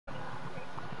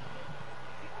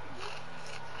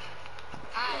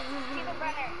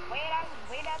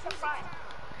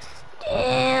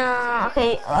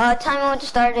Okay, tell me when to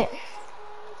start it.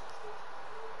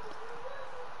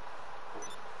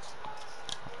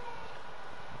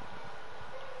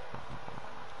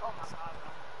 Oh my god,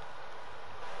 bro.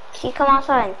 Can you come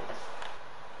outside? Okay,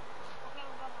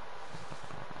 we're going.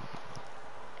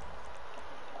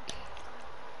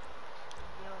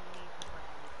 You don't need to put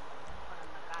anything on. Just put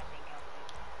on the goddamn outfit.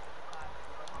 The car.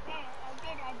 Okay,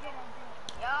 I did.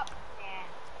 Yup. Yeah.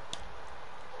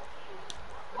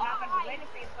 We're not gonna do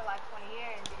anything for like 20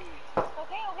 years.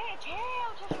 Okay, chill.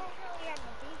 Just really had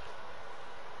no patience.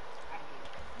 I did.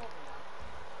 Moving on.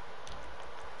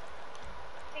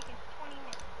 Taking 20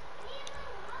 minutes.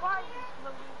 Why is this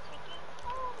loading taking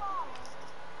so long?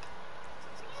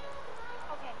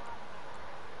 Okay, now I'm here.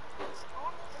 I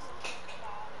want to do this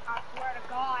bad. I swear to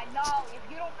God, no. If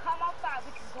you don't come outside,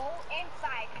 we can go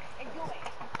inside and do it.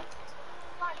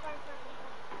 Right.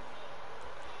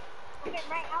 Okay,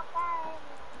 right outside.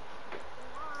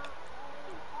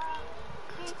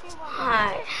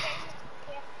 Hi.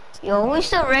 Yo, we're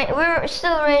still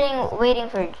waiting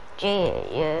for Jay.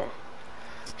 Yeah.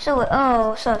 So oh,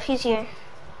 what's up? He's here.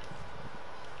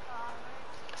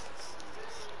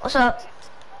 What's up?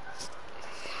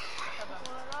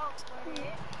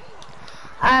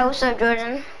 Alright, what's up,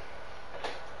 Jordan?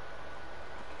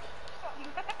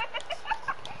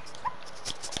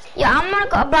 Yeah, I'm gonna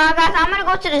go, bro, guys. I'm gonna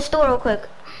go to the store real quick.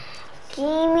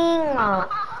 Gaming,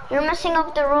 you're messing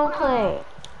up the role play.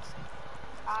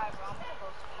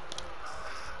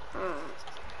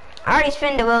 I already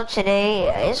spent the wheel today.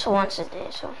 It's once a day,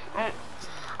 so.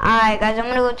 Alright, guys, I'm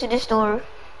gonna go to the store.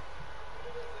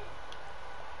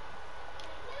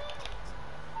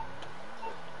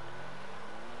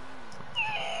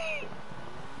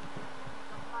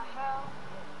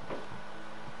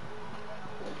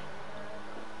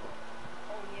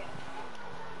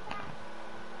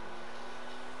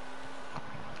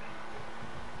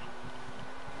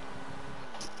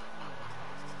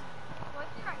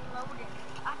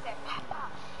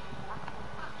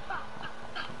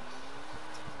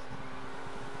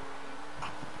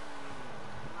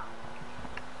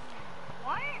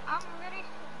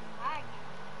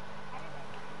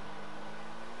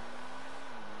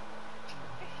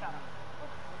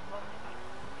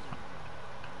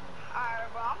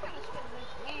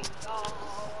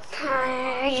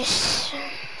 Nice.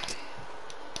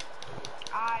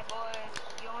 Alright, boys.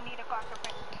 You don't need a car for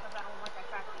practice because I don't work at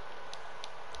factory.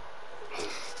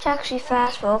 It's actually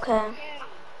fast, but okay.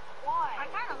 Why? I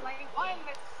kind of like one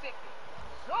Mississippi,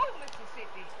 two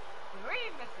Mississippi,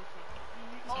 three Mississippi,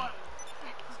 four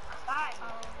five.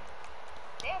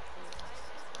 Six.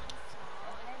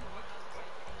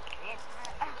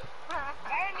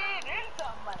 Turn it in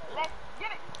somebody. Let's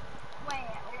get it. Wait,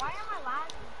 why am I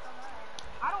lagging so much?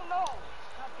 I don't know.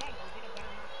 Okay, go get it, better.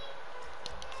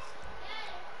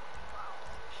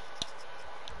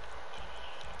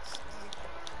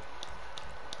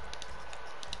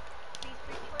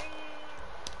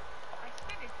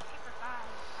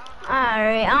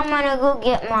 Alright, I'm gonna go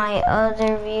get my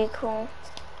other vehicle.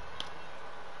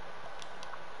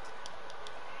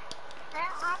 I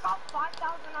got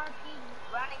 5,000 RP.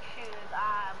 Running shoes.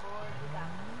 Ah, boys, we got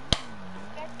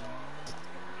Skechers.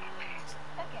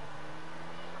 Okay.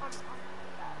 Oh,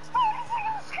 this is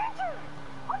a Skechers.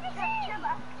 Oh, this is chill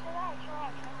out.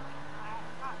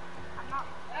 I'm not.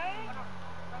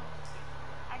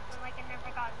 I feel like I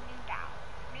never got New Downs.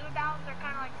 New Downs are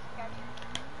kind of like Skechers.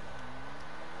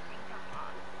 Come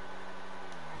on.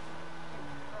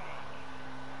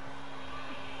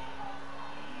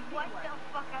 What the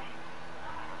fuck?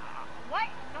 What?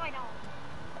 No, I don't.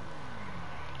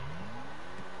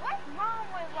 What's wrong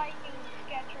with liking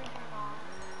Skechers and all?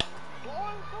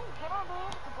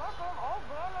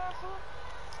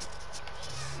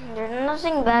 There's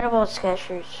nothing bad about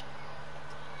Skechers.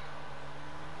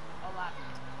 A lot.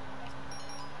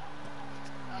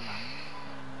 I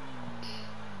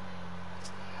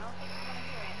don't think you're gonna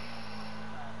hear it.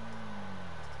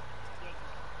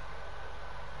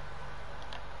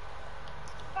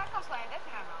 Start complaining, that's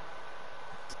not wrong.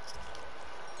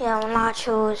 Yeah, when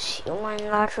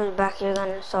Nacho's back, you're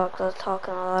gonna start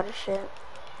talking a lot of shit.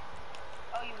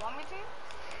 Oh, you want me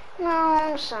to? No,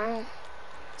 I'm sorry.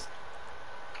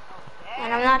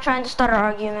 And I'm not trying to start an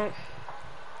argument.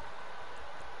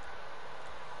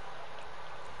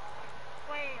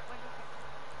 Wait, what is it?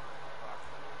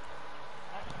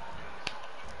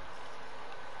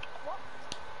 What?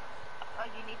 Oh,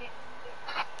 you need it?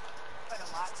 For the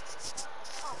watch?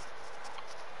 Oh.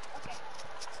 Okay.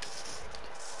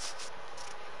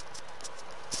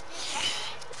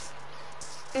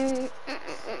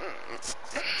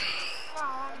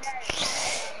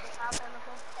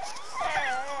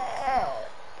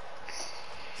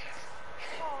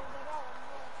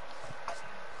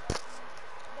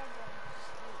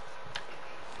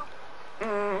 Mm.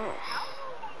 How are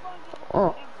we going to do Oh.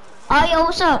 this? Oh, yo,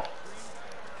 what's up?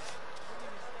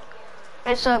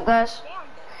 What's up, guys? Damn,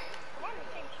 we're wearing the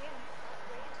same shoes.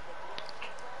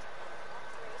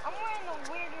 I'm wearing the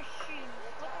weirdest shoes.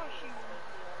 Look at my shoes.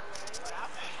 It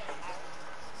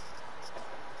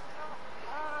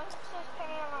says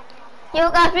Pan on the outside. Yo,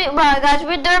 guys,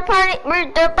 we're dirt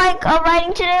bike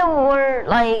riding today, or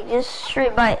like just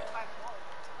straight bike.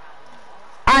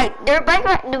 Alright, dirt bike,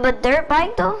 but dirt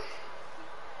bike though.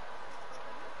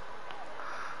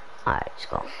 Alright, let's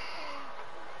go.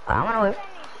 I'm gonna wait.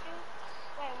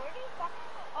 Wait, where do you got?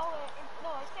 Oh, no,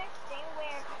 it says stay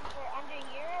where for under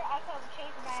here. I could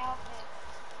change my outfit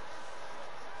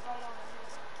right over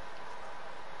here.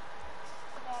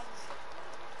 Then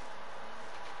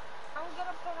I'm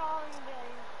gonna put on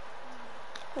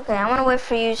the. Okay, I'm gonna wait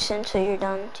for you since you're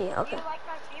done, T. Do Okay. you like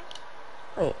my shoes?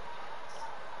 Wait.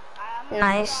 I'm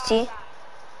Nice, T.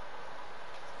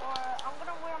 Or I'm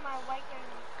gonna wear my white and.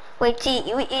 Wait, T.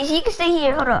 You can stay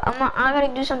here. Hold up. I gotta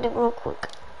do something real quick.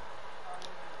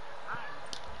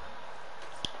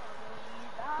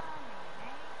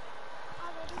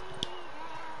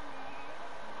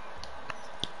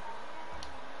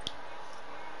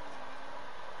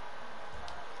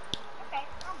 Okay,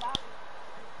 I'm back.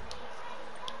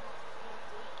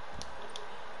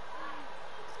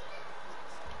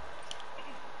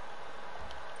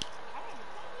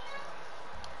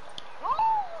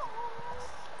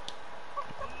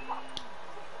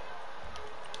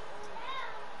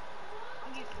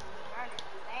 I'm used to learning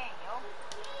thing, yo.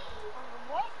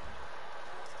 What?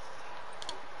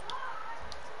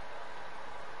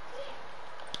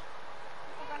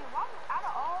 Out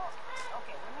of all,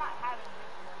 okay, we're not having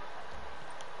this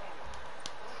motorcycle.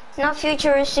 Not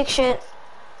futuristic shit.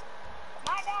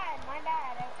 My dad.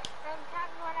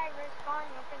 Sometimes when I respond,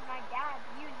 because my dad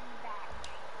uses that.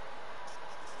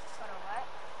 But what?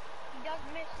 He does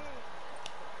miss it.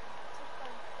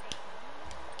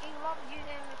 He loves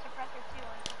using the suppressor too.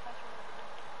 And suppressor.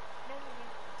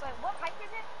 Wait, what mic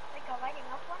is it? Like a lighting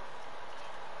up one?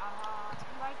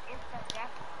 Like it's the deaf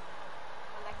one.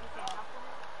 But like you can up with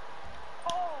it.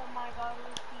 Oh my god,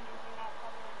 Lucy using that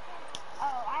cover.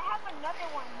 Oh, I have another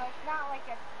one, but it's not like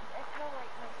a. It's not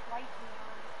like the slicing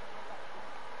on.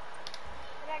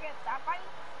 Did I get that right?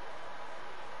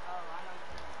 Oh, I know.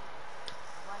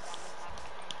 One that looks like the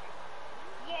same thing.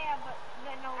 Yeah, but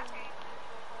then no. Okay.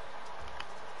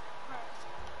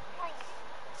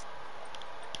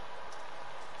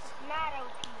 It's mad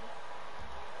OP.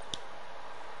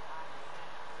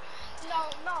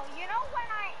 No, you know when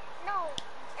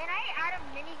and I add a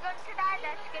minigun to that,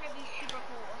 that's gonna be super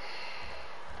cool.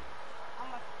 How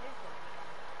much is it?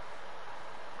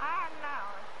 I don't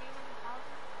know, like 300,000?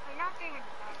 Or not 300,000.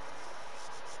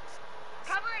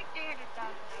 Probably like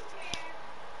 300,000.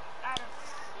 I don't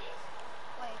know.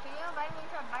 Wait, can you invite me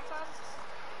to a bike club?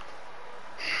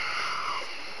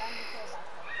 Invite me to a bike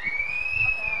club.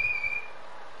 Okay.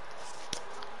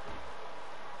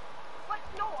 What?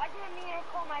 No, I didn't mean to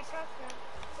call my cousin.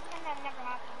 Pretend that never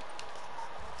happened.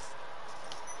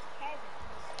 Okay.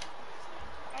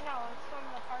 I know, it's from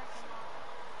the parking lot.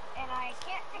 And I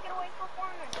can't take it away for 4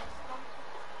 minutes.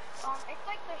 It's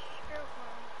like the skirt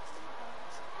one.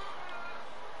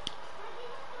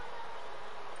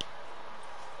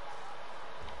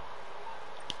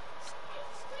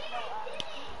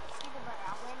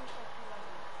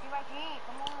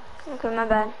 Okay, my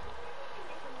bad.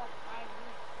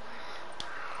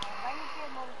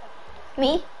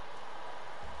 Me?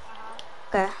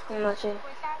 Okay, I'm about to.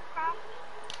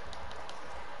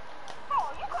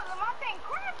 Oh, you calling my thing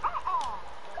crap? Come on.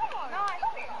 No, I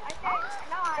didn't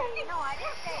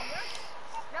say it.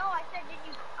 No, I said, did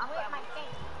you quit my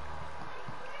thing?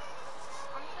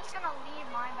 I'm just gonna leave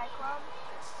mine by club.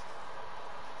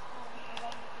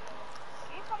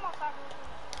 Can you come outside with me?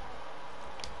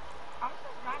 I'm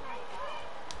just running outside.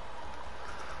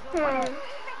 What are you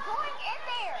even going in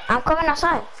there? I'm coming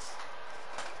outside.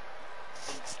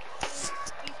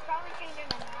 He's probably changing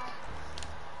the map.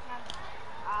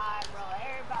 Bro,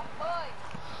 everybody push.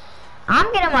 I'm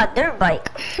getting my dirt bike.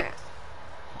 No,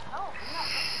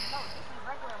 this is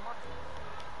regular motorcycle.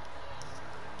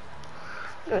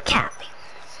 You're capping.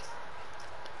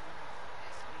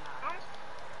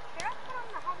 Should I put on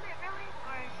the helmet really,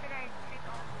 or should I take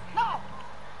off? No!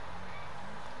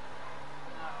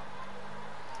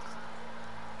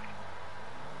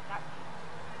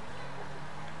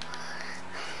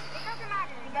 It doesn't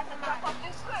matter. You got to jump up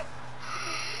this quick.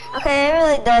 Okay, it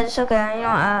really does. It's okay. You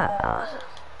know,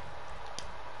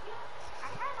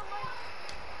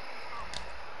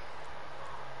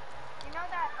 You know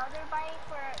that other bike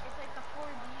where it's like the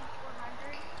 4D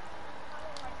 400?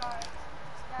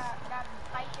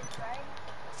 is, right?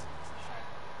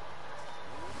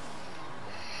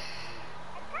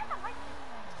 I kinda like this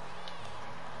thing.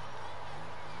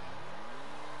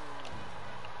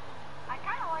 I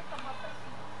kinda like them with the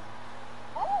seat.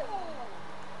 Oh!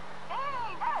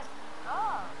 Hey, that's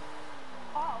oh,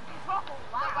 wow.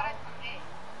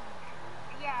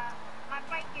 Yeah, my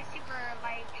bike is super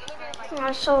like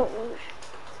That's so.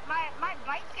 my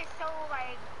bike is so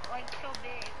so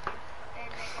big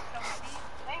and it's so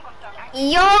heavy.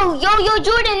 Yo,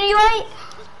 Jordan, are you right?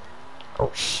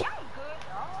 Oh shit. I'm good,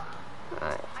 dog.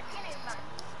 Alright. I can't even.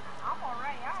 I'm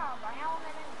alright. I have a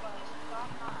helmet anyway, so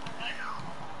I'm not.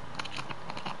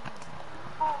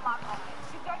 Oh my god.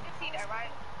 You got to see that,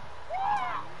 right?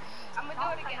 Yeah. I'm gonna do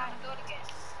it again.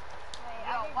 Wait,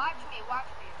 yo, watch me.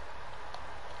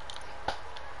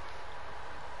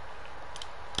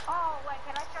 Oh, wait,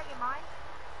 can I show you mine?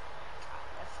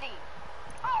 Let's see.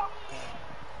 Oh!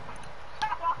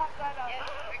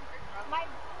 my,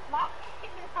 no.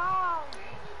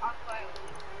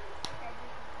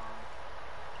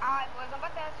 Alright, boys, I'm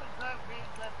about to have some really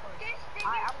good questions.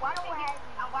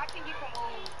 I'm watching you from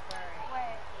over.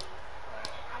 Wait.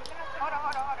 I'm gonna hold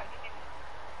on.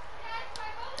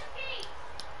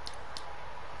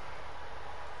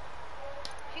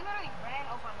 She literally ran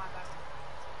over my back.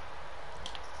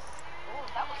 Oh,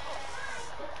 that was cool.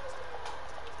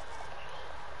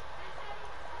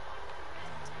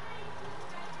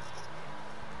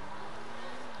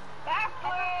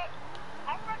 Backflip! I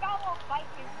forgot what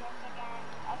bike is this again.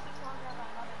 I just wonder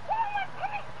about another. Oh my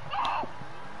goodness! No!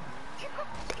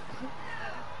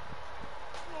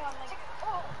 Yeah, I'm like,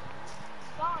 oh!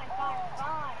 Fine. Let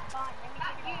me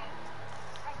take it out.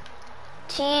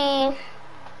 T.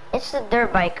 It's the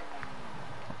dirt bike.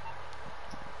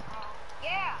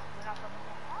 Yeah!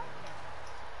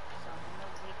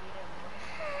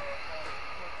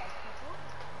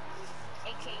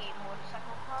 AKA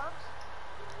motorcycle clubs.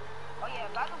 Oh yeah,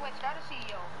 by the way, start a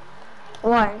CEO.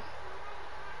 Why?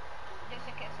 Just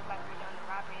in case we're done the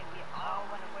robbery and we all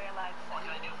want to wear like. What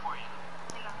can I do for you?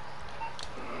 You know.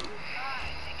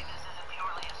 I take it this isn't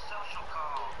purely a social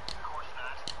call. Of course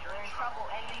not. You're in trouble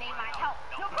and you need my help.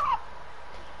 No problem.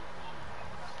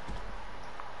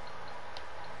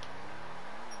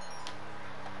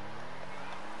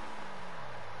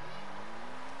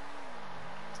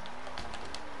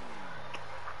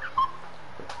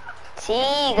 T,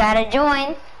 you gotta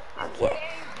join. Okay.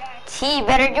 T,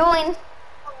 better join.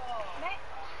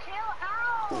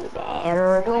 You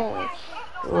better join.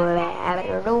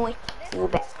 You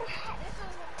better.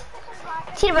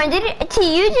 T,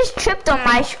 T, you just tripped on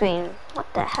my screen.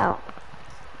 What the hell?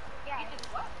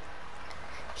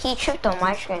 He tripped on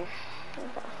my screen.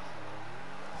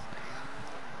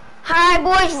 Hi,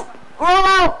 boys. Roll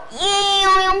out.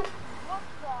 Yeah.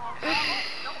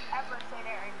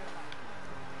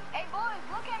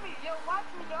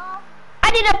 I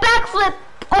did a backflip.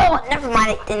 Oh, never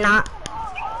mind. I did not.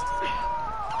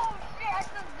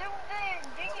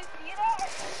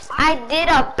 I did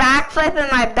a backflip and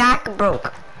my back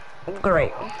broke.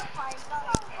 Great.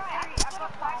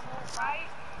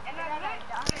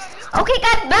 Okay,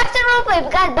 guys, back to the roleplay.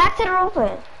 Guys, back to the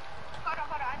roleplay. I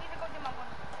need to go do my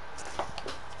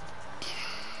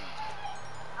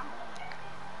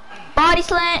Body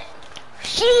slant.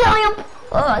 She-yam.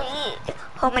 Oh, yeah.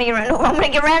 I'm gonna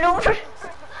get ran over.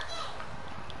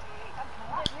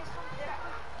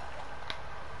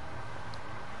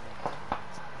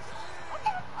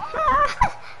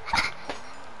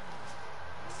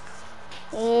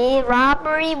 Yeah,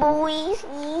 robbery, boys.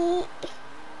 Yeah.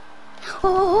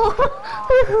 Oh,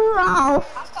 wow.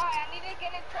 I'm sorry, I need to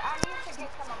get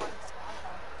some of my stuff.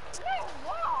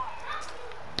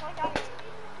 I'm sorry.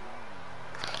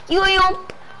 You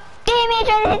damage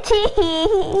on the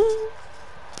team.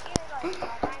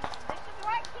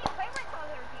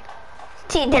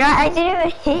 T, I didn't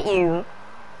even hit you.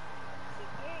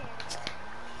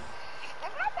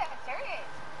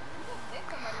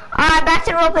 Alright, back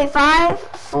to roleplay. 5,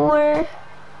 4.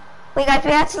 Wait, guys,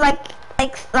 we have to like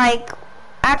act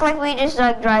like we just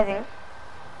driving.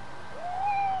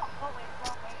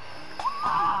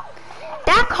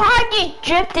 That car just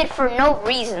drifted for no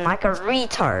reason, like a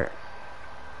retard.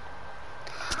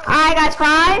 Alright, guys,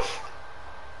 5.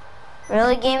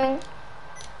 Really, gaming?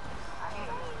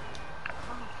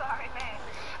 Sorry, man.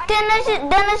 Then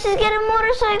let's just get a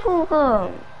motorcycle.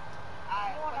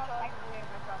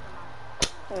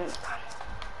 You know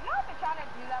I've been trying to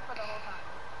do that for the whole time.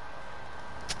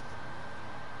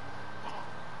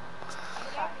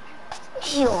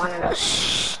 You one of those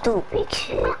stupid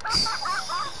kids.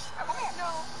 No.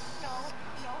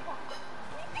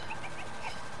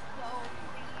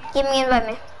 Give me invite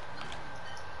me.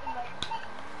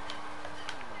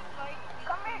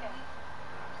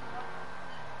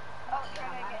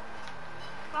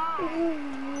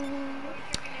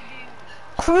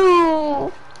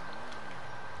 crew.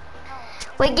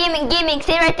 Wait, gaming,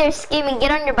 stay right there, gaming.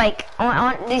 Get on your bike.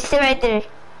 Just stay right there.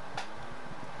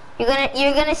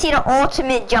 You're gonna see the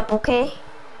ultimate jump, okay?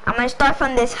 I'm gonna start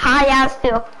from this high ass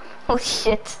hill. Oh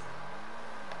shit.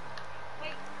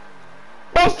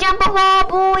 Best jump of all,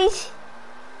 boys.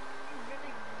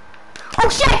 Oh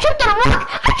shit, I tripped on a rock!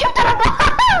 I tripped on a rock!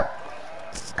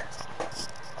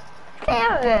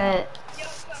 Damn it. Yo,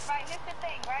 so, right, here's the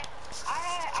thing, right?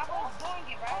 I was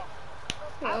doing it, right?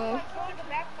 I was like doing the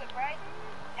backflip, right?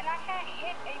 And I had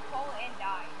hit a pole and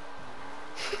died.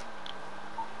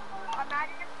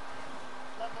 Imagine.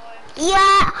 Look, boy.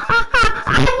 Yeah,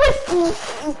 I was...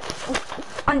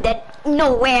 I'm dead.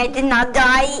 No way, I did not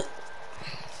die.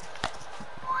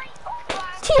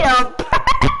 Cheat.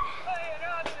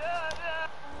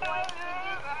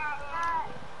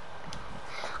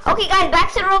 Okay, guys,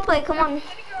 back to the roleplay. Come on. As soon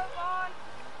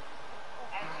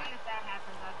as that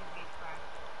happens, I'll just get crushed.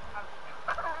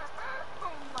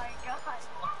 Oh my god.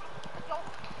 Yo,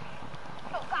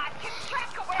 God, keep track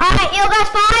of where. Alright, yo, guys,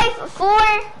 5, 4,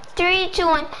 3, 2,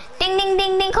 1. Ding, ding,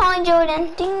 ding, ding, calling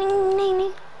Jordan. Ding, ding, ding,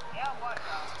 ding. Yeah, what?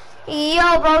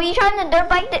 Yo, bro, you trying to dirt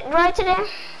bike ride today?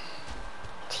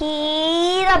 T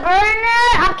the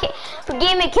burner. Okay,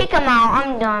 forgive me, kick him out.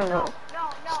 I'm done, though. No.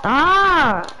 Stop.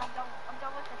 I'm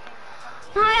done with the thing.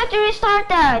 No, I have to restart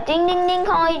that. Ding, ding, ding,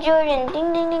 calling Jordan.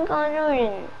 Ding, ding, ding, calling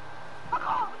Jordan.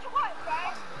 Oh, what you want,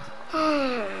 guys?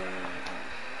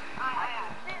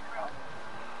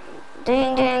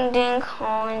 Ding, ding, ding,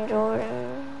 calling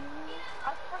Jordan.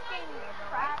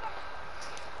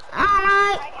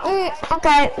 Alright,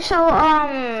 okay, so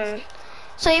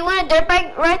you want a dirt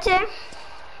bike ride today?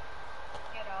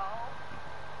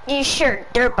 You sure,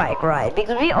 dirt bike ride,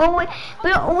 because we're always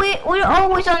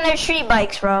on their street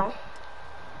bikes, bro.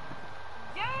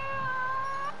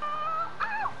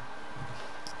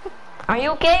 Are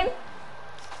you okay?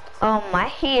 I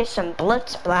hear some blood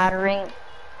splattering.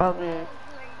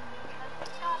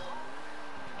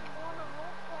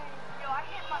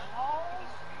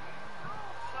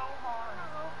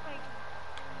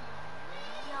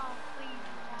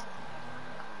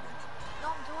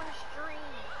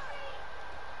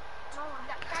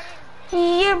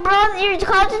 Your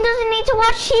cousin doesn't need to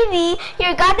watch TV.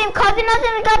 Your goddamn cousin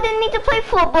doesn't goddamn need to play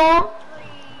football.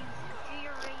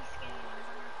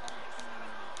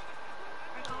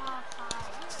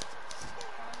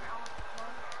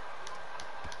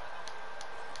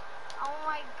 Oh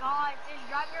my god, just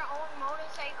drive your own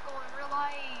motorcycle in real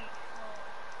life.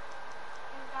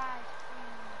 You guys,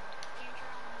 please. Can't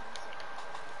drive a motorcycle.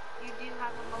 You do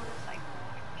have a motorcycle,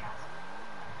 Jasper.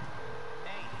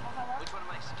 Hey, which one of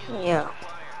my skills Yeah. required?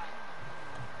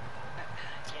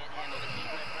 Can't handle the heat,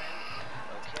 my friend?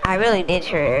 Okay. I really did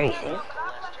hear everything.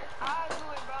 I'll do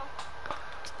it,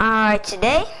 bro. Alright,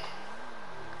 today?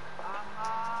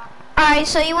 Alright,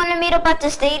 so you want to meet up at the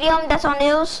stadium that's on the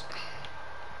hills?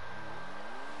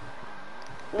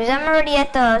 Because I'm already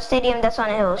at the stadium that's on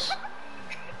the hills.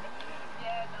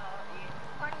 Yeah, no,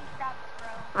 20 steps,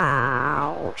 bro.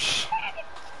 Ouch.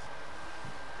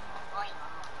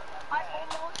 I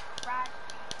almost crashed.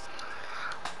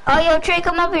 Oh, yo, Trey,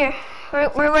 come up here.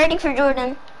 We're waiting for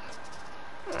Jordan.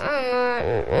 What's up,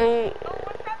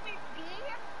 B?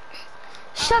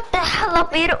 Shut the hell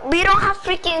up. We don't have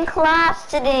freaking class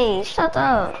today. Shut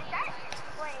up. Wait, is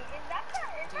that the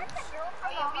girl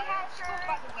from the we have school,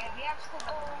 by the way. We have school.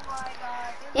 Oh my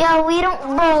god. Yeah, we don't,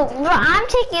 bro, I'm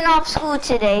taking off school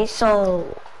today,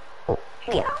 so,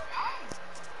 yeah.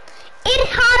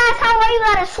 It's hot as hell. Why you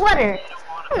got a sweater?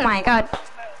 Oh my god.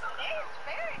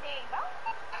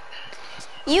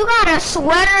 You got a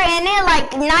sweater in it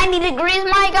like 90 degrees,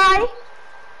 my guy? It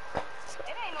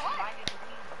ain't no 90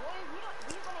 degrees, boy.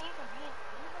 We gonna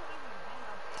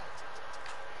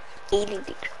even be 80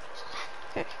 degrees.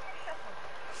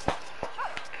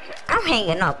 I'm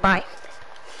hanging up, bye.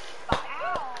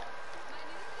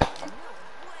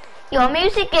 Your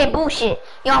music ain't bullshit.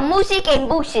 Your music ain't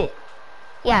bullshit.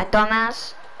 Yeah,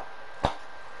 dumbass.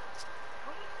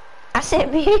 I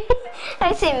said,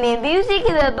 man, music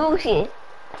is a bullshit.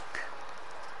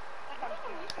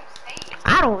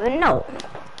 I don't even know.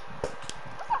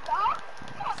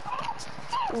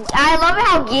 I love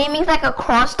how gaming's like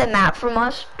across the map from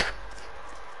us.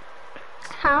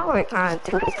 How are we gonna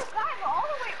do this?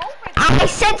 I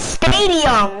said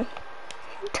stadium.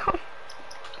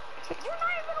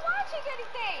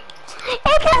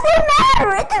 It doesn't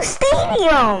matter. It's a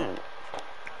stadium.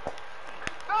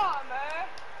 Oh, man.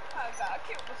 I got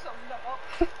killed with something up.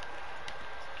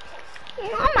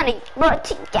 I'm gonna, bro,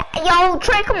 yo,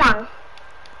 Trey, come on.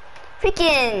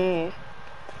 Freaking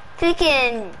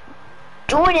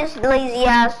Jordan's lazy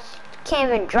ass can't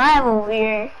even drive over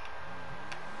here.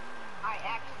 I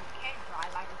actually can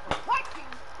drive. I just don't want to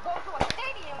go to a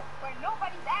stadium where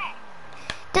nobody's at.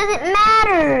 Doesn't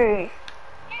matter. It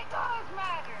does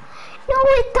matter. No,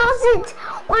 it doesn't.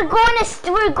 We're going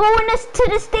to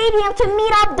the stadium to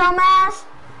meet up, dumbass.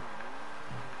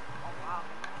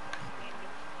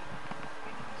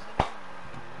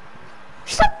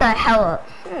 Shut the hell up.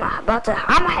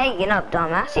 I'm hanging up,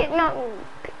 dumbass. You know,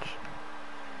 bitch.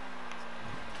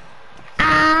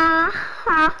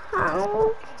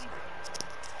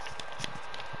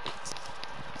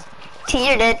 T,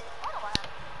 you're dead.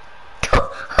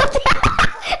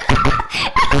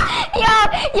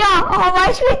 Yo, oh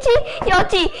my shit,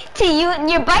 T,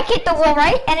 your bike hit the wall,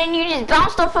 right? And then you just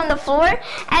bounced off from the floor,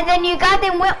 and then you got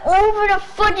them went over the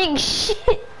fudging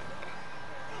shit.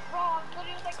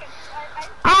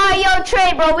 Yo,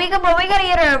 Trey, bro, we gotta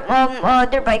get our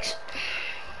dirt bikes.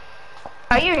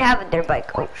 Oh, you have a dirt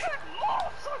bike. Oh,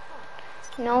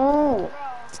 no.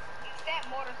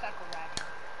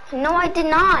 No, I did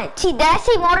not. T, did I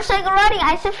say motorcycle riding?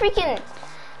 I said freaking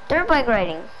dirt bike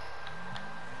riding.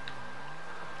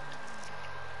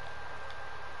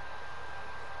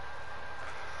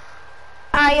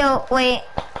 Yo, wait.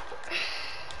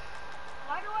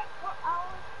 Why do I put out?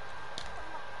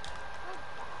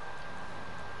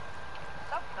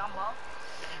 Stop, Dumbo.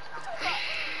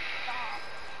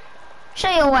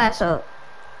 Shut your ass up.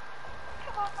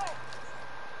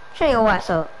 Shut your ass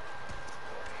up.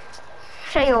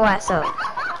 Shut your ass up.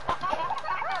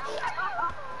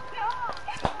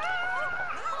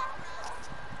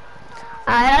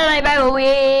 I like my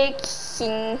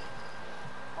waking.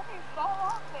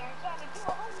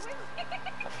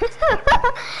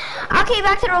 Okay,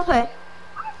 back to the roleplay.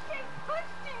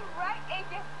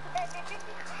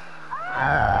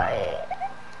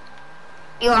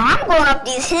 Yo, I'm going up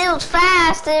these hills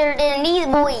faster than these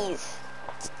boys.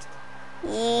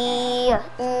 Yeah.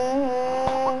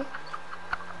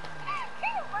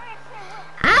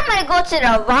 I'm gonna go to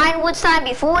the Vinewood side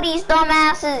before these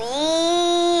dumbasses.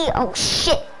 Yeah. Oh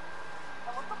shit.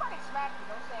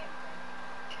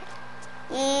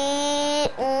 Yeah.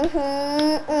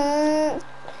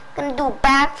 Gonna do a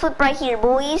backflip right here,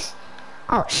 boys.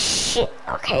 Oh shit.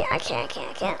 Okay, I can't.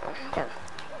 Okay.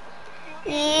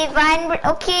 Yeah, Vinewood.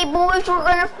 Okay, boys, we're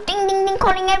gonna ding ding ding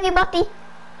calling everybody.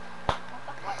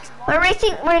 We're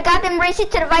racing. We got them racing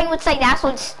to the Vinewood side,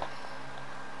 assholes.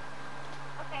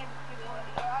 Okay, we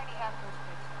already have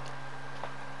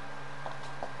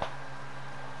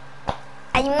those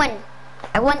I won.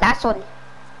 I won that one.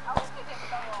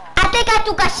 I think I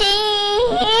took a shit.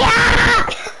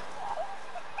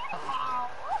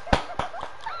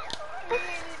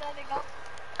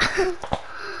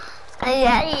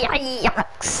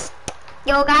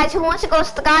 Yo, guys, who wants to go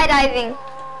skydiving?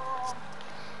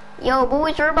 Yo,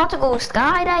 boys, we're about to go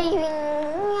skydiving.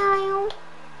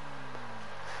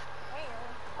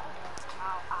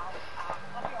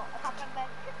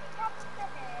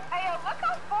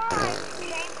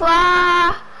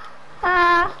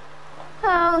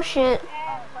 Oh shit.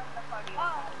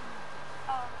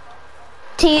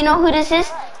 Do you know who this is?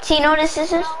 Do you know who this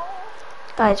is?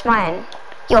 Guys, mine.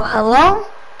 Yo, hello?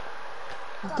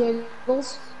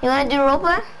 Giggles. You wanna do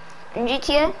roleplay in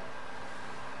GTA?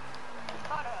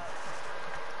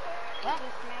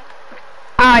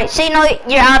 Alright, say no,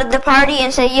 you're out of the party,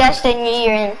 and say yes, then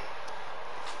you're in.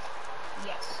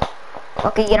 Yes.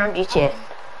 Okay, get on GTA.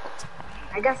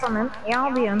 I guess I'm in. Yeah,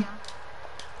 I'll be in.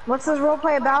 What's this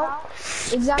roleplay about?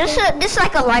 Exactly. This is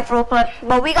like a life roleplay,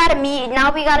 but we gotta meet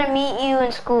you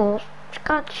in school.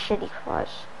 God, shitty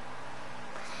class.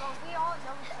 Well, we all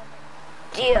know each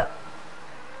other. Yeah.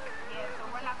 Yeah, so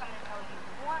we're not gonna tell you.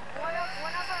 One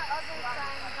of our other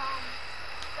friends,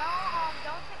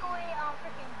 don't take away,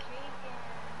 freaking Jake and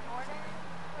Jordan.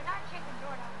 We're not Jake and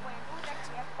Jordan. Wait, who's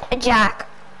actually Jack.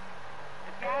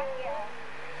 Jack,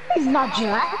 yeah. He's not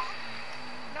Jack.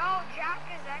 No, Jack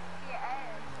is actually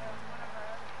one of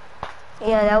our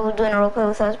Yeah, that was doing a roleplay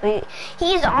with us, but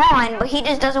he's on, but he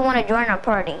just doesn't want to join our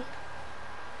party. I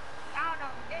don't know.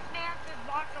 This man just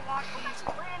wants to watch me.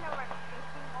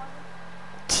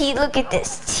 T, look at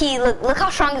this. T, look how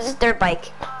strong is this dirt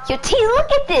bike. Yo, T,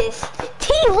 look at this.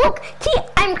 T, look. T,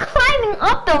 I'm climbing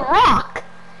up the rock.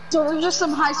 So we're just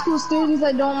some high school students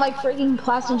that don't like freaking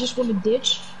class and just want to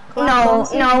ditch? No,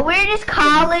 we're just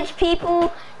college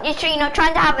people, just trying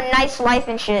to have a nice life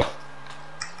and shit.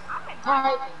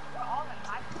 Alright.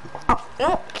 Oh,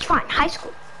 no, it's fine, high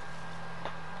school.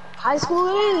 High school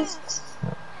it is.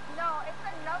 No, it's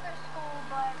another school,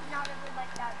 but not really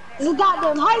like that. Is it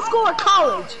goddamn high school or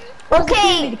college?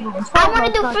 Okay, I want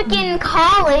to do freaking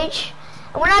college,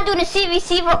 We're not doing a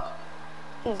CVC, bro.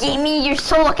 Gaming your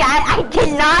soul. Okay, I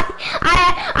did not.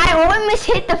 I almost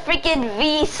hit the freaking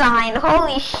V sign.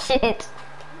 Holy shit.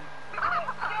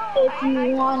 If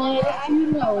you want it, if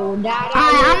you know that.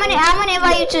 Alright, I'm gonna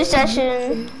invite you to a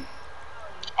session.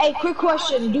 Hey, quick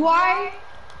question. Can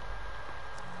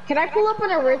I pull up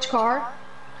in a rich car?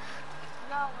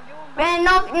 And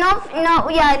no,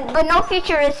 yeah, but no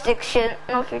futuristic shit.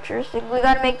 No futuristic. We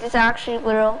gotta make this actually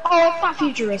literal. Oh, it's not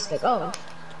futuristic. Oh.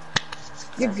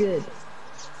 You're good.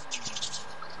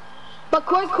 But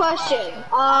quick question.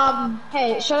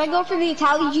 Hey, should I go for the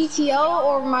Itali GTO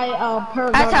or my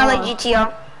Paragon? That's how like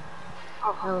GTO.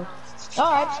 Oh,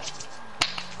 alright.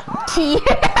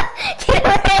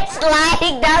 It's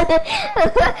sliding down the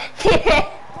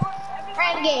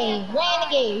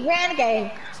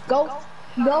Renegade. Go.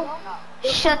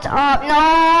 Shut up,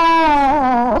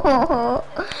 no!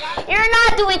 You're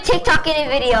not doing TikTok in a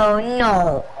video,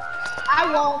 no.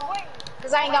 I won't,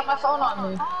 because I ain't got my phone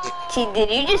on me. T, did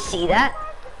you just see that?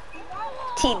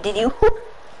 T, did you?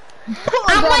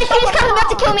 I'm like, he's coming about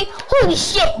to kill me. Holy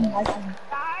shit! Guys,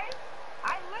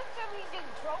 I literally just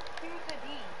broke through the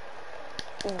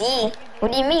D. D?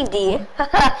 What do you mean D?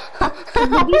 What do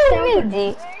you mean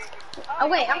D? Oh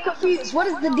wait, I'm confused. What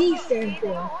does the D stand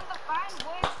for? On the fine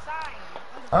wood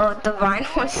sign. Oh, the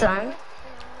Vinewood sign. I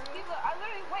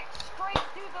literally went straight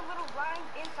through the little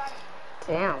lines inside of it.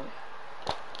 Damn.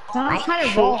 Sounds kind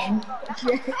of wrong.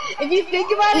 If you think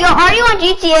about it. Yo, are you on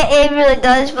GTA? It really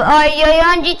does. But are you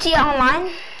on GTA Online?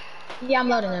 Yeah, I'm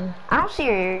loading in. I don't see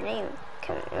your name.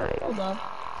 Hold on.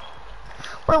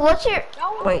 Wait, what's your?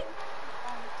 Wait.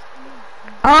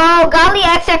 Oh, Gali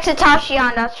XX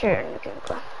Satashian. That's your. Okay,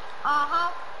 cool.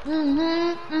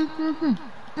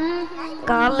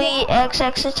 Gali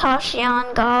XX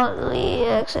Satashian. Gali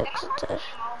XX Satashian.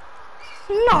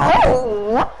 No,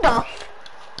 what the? Oh,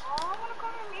 I want to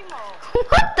call him Emo.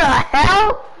 What the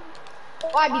hell?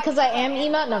 Why? Because I am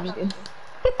emo? No, I'm just kidding.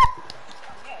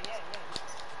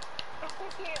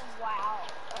 Wow.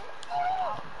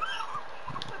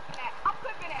 I'm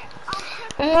clipping that.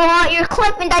 What? You're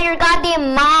clipping that your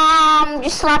goddamn mom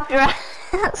just slapped your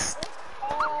ass. Oh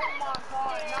my god.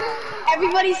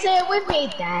 Everybody say it with me.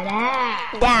 That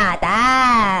ass. That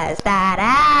ass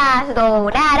though.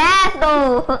 Yo,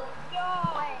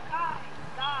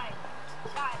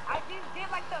 guys, I just did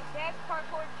like the best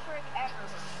parkour trick ever.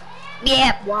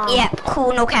 Yep, Wow. yep,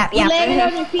 cool, no cap, You yep. landed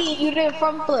on your feet. You did a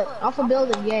front flip off a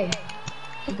building. Yay.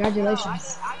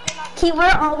 Congratulations. I did not. See, we're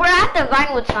at the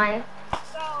Vinewood sign.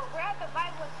 So we're at the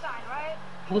Vinewood sign, right?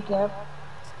 Okay.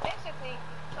 Basically,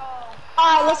 so.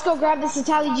 Alright, let's go grab this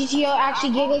Itali GTO.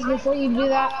 Actually, Giggles, before you do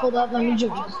that, hold up, let me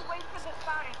jump. All the way to the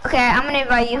sign. Okay, I'm gonna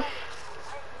invite you.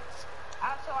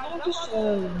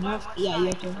 So I Yeah, you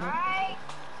have to. right?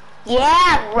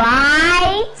 Yeah,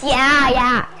 right?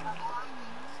 Yeah.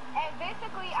 And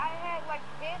basically, I had like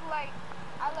did like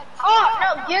I like. Oh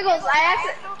no, Giggles! I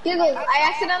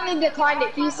accidentally declined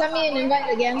it. Can you send me an invite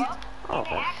again? And it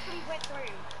actually went through.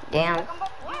 Damn. Come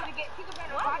up to you to get people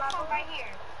better. Watch from right here.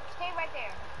 Stay right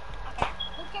there. Okay.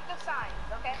 Look at the signs.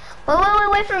 Okay.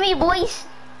 Wait for me, boys.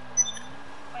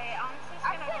 Wait. Just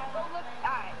gonna go look.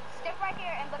 Alright. Step right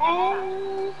here and look at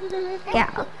the signs.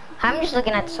 Yeah, I'm just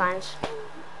looking at the signs.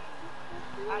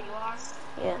 Oh, you are.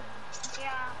 Yeah.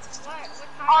 Yeah. What sign?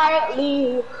 Alright,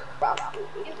 leave.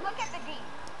 Just look at the D.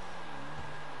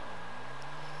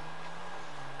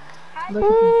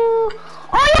 Ooh.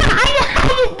 Oh yeah, I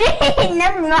did.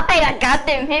 Never mind, I got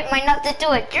them hit my nuts into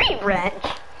a tree branch.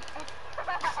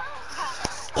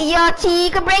 Yo, T,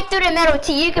 you can break through the metal.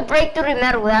 T, you can break through the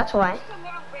metal. That's why.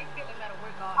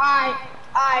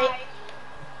 Alright.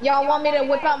 Y'all want me to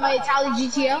whip out my Itali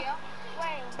GTO?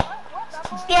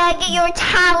 Yeah, get your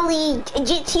Itali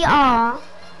GTR.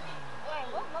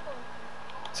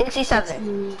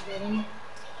 67.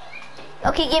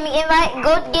 Okay, give me invite.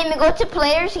 Go to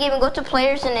players. Go to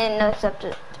players and then accept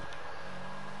it.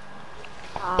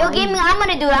 Yo, I'm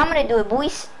gonna do it,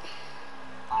 boys.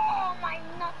 Oh, my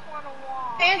nuts wanna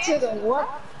walk. Answer the what?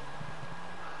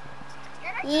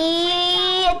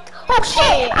 Yeah. Oh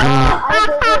shit!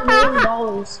 I don't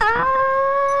know those. I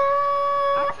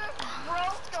just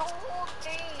broke the whole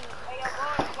thing. Hey, yo,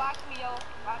 watch me, yo.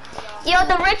 Yo,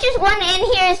 the richest one in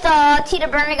here is the Tita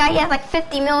Burner guy. He has like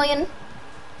 50 million.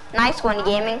 Nice one,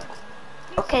 gaming.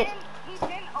 Okay. He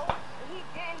didn't, I'm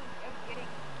kidding.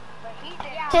 But he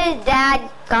did. His dad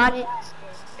got it.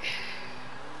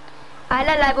 I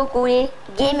like Bukuri.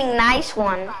 Gaming, nice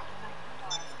one.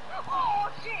 Oh,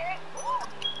 shit.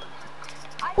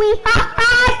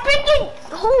 Freaking,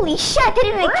 holy shit, I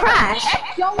didn't even crash.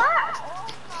 Yo, what?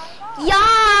 Yo!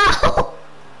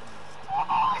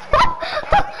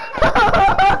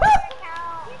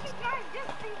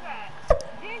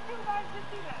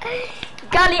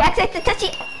 Golly, access to touch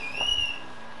it.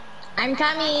 I'm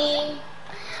coming.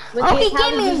 With Okay, the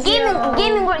Italian gaming.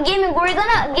 We're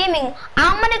gonna gaming.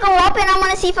 I'm gonna go up and I'm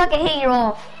gonna see if I can hit you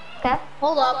off. Okay.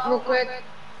 Hold up, real quick. Wait,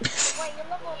 you're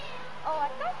level. Oh, I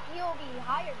thought you'll be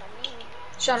higher than me.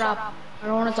 Shut up. I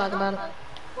don't want to talk about it.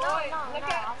 No, Look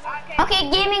at Okay,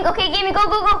 gaming. Go.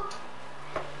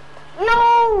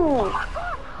 No.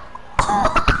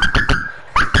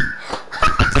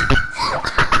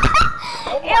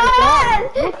 Your ass.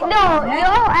 No,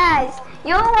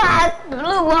 your ass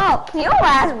blew up.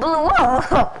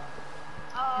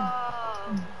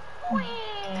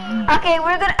 Okay,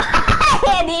 we're gonna.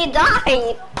 And he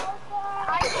died.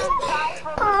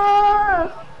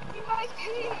 Oh.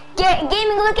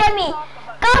 Gaming, look at me.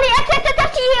 Golly, access the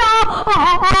touchy. Ow!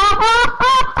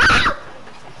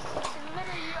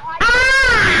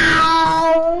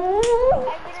 I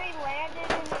literally landed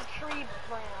in the tree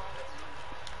branch.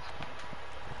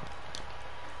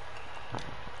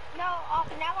 No,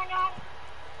 now I know.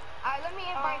 Alright, let me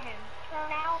invite him.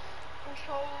 Turn out,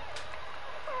 control.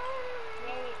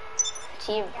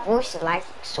 She voice is like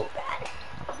so bad.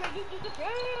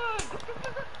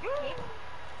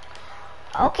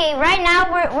 Okay, right now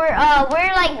we're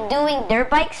like doing dirt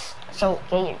bikes. So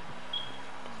okay,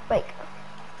 like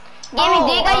gaming.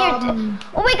 Do you got your?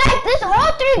 Oh wait, guys, this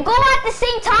all three go at the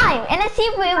same time, and let's see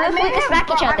if we can smack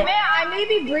each other. I may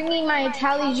be bringing my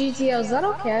Itali GTO. Is that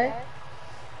okay?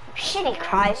 Shitty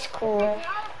cries, cool. We have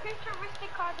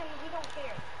futuristic cars and we don't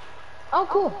care. Oh,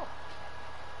 cool.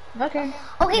 Okay.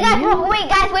 Okay, guys,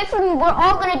 wait for me. We're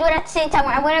all gonna do it at the same time.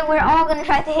 We're all gonna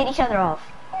try to hit each other off.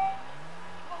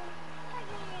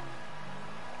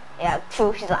 Yeah,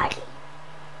 true. She's like.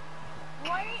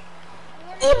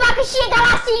 Ibakushi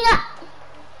Galasinga!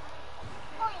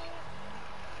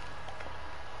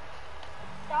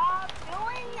 Stop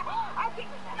doing.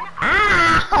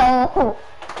 Ow!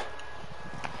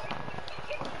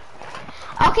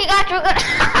 Okay, guys, we're gonna.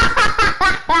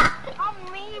 I'm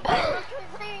leaving because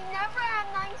they never have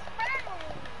nice friends.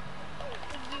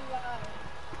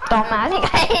 Dumbass, you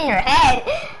got it in your head.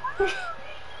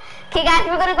 Okay, guys,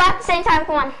 we're gonna go at the same time.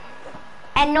 Come on.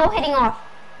 And no hitting off.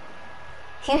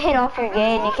 If you hit off, you're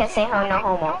gay and you can say no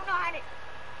homo.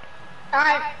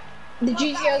 Alright. The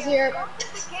GTO's here. Go to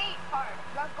the gate part.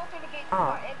 Let's go to the gate Oh.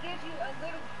 part. It gives you a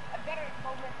better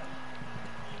momentum.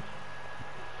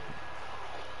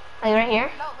 Are you right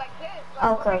here? No, like this.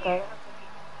 Okay.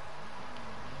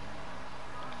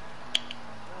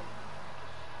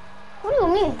 What do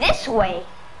you mean this way?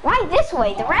 Why this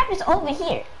way? The ramp is over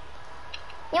here.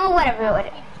 You know, whatever.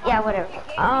 Yeah, whatever.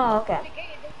 Oh, okay.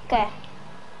 Okay.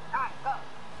 Alright, go.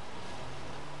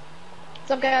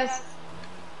 What's up, guys?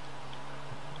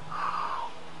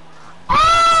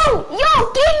 Oh! Yo,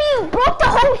 Gaming broke the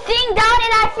whole thing down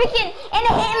and it hit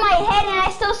my head and I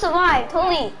still survived.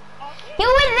 Holy. He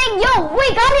was like, yo,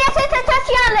 wait, Gabi access to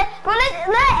Tashian. Bro,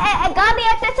 let Gabi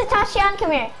access to Tashian,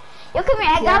 come here. Yo, come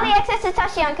here. Gabi access to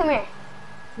Tashian, come here.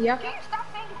 Yeah. Stop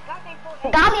saying his goddamn full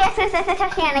name. Gabi access to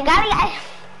Tashian.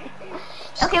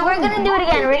 Okay, we're gonna do it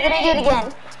again.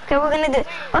 Okay, we're gonna do.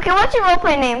 Okay, what's your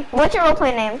roleplay name? So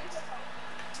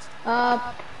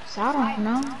I don't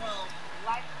know.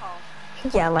 Life call.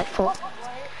 Yeah, like full.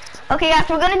 Okay, guys,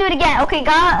 we're gonna do it again. Okay,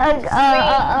 Just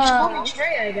call me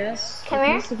Trey, I guess. Come I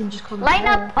here. guess you can just call me Line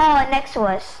Trey. up next to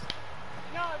us.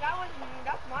 No,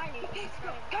 that's my name.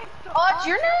 Oh, it's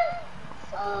your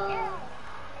name?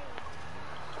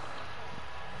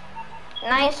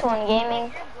 Nice one,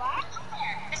 Gaming. You're black?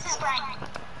 This is Brian.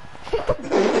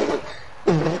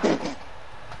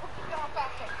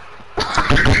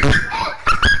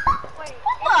 Wait, is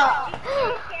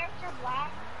character black?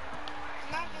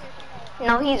 I'm not gonna say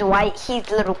No, he's white. He's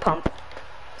Little Pump.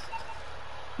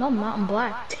 No, I'm not. I'm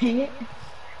black. Dang it.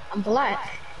 I'm black.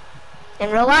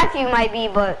 In real life, you might be,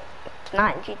 but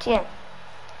not in GTA.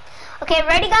 Okay,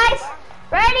 ready, guys?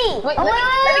 Ready? Wait, let me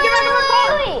get ready for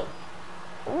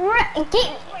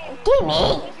Give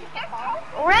me.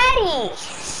 Ready,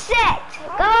 set,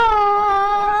 go.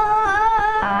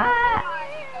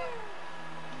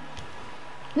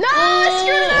 No, I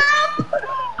screwed it up!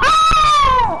 Oh!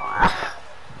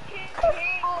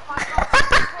 Oh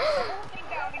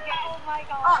my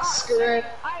god. Oh, screw it.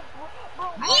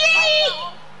 Yay!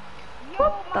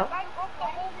 What the? I broke the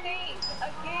whole thing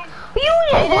again. You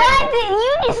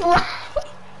just lied.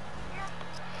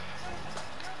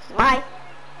 Bye.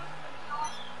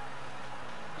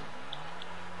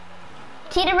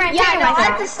 Cheetah ran. Yeah, no, I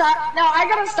have to start. No, I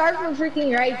gotta start from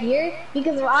freaking right here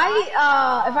because if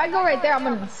I go right there, I'm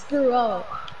gonna screw up.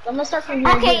 So I'm gonna start from here.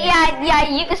 Okay, yeah,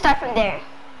 you can start from there.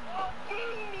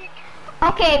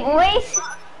 Okay, boys.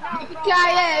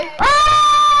 Yeah.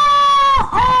 Ah!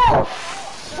 Oh,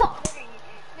 fuck.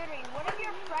 Literally, one of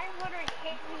your friends literally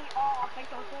hit me off like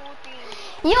the whole thing.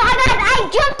 Yo, I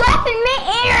jumped off in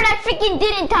mid-air and I freaking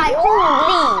didn't die.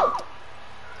 Holy.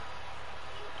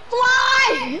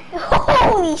 Fly!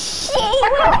 Holy shit.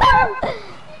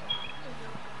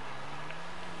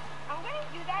 I'm gonna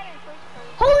do that in first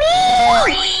person.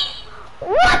 Holy.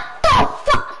 What the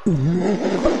fuck?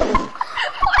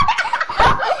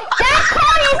 That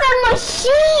car is a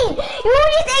machine. You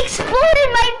just exploded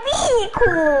my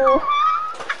vehicle.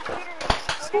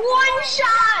 One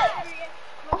shot!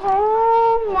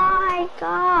 Oh my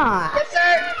god. Yes,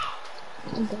 sir.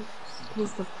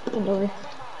 Close the fucking door.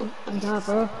 Oh my god,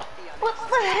 bro. What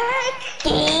the heck?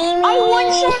 Gaming. I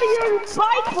one-shot your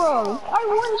bike, bro. I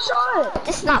one-shot.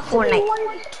 This is not Fortnite. Don't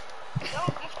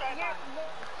distract me.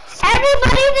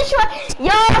 Everybody in this one.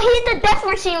 Yo, he's the death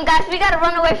machine, guys. We gotta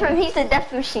run away from him. He's the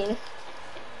death machine.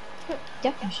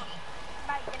 Definitely.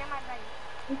 Bike, get in my bike.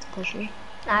 Let's push it.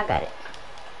 Nah, I got it.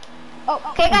 Oh,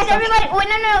 Okay, guys, everybody. Wait,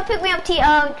 no, pick me up, T.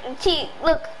 T,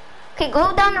 look. Okay,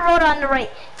 go down the road on the right.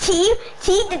 T,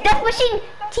 the death machine.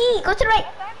 T, go to the right.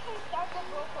 Let's actually start the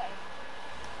roleplay.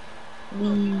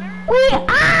 We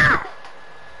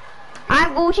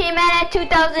I'm Gucci Man at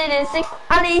 2006.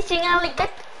 Unleashing Ali.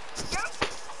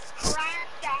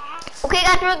 Okay,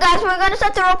 guys, we're gonna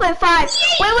start the roleplay in 5.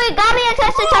 Wait, Gami and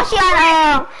Tessa Tashi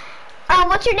on.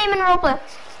 What's your name in roleplay?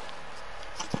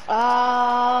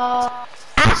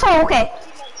 Asshole. Okay.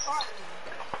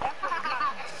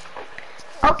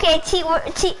 Okay, T.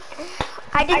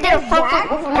 I just did a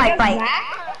front over my bike.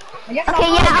 Okay,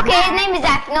 yeah, okay, his name is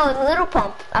Zach. No, it's Little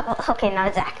Pump. Okay, no,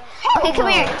 it's Zach. Okay, come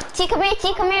here. T, come here.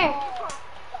 T, come here.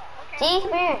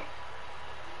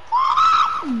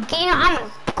 Okay, you know, I'm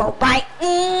gonna go by.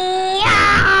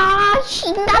 Yeah,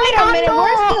 Wait a minute,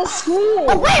 where's the school?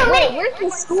 Oh, wait a minute. Where's the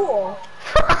school?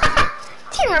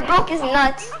 Teamer broke his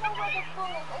nuts.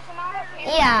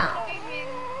 Yeah.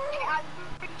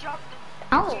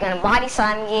 I was gonna body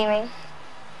slam gaming.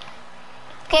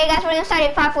 Okay, guys, we're gonna start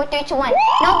in 5, 4, 3, 2, 1.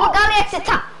 No, we're gonna exit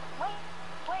top.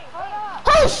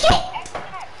 Holy shit!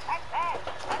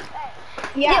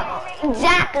 Yeah. Yo,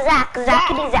 Zach.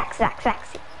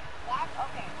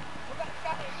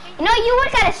 You know, you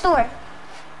work at a store.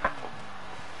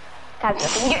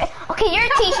 Okay, you're a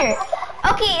teacher.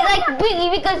 Okay, like,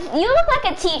 because you look like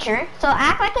a teacher, so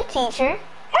act like a teacher.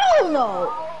 Hell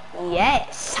no.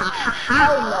 Yes. Ha ha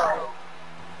Hell ha. no.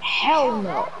 Hell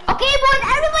no. Okay, boys,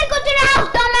 everybody go to the house,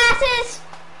 dumbasses.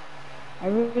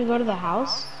 Everybody go to the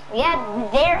house? Yeah,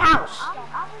 their house. I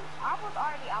was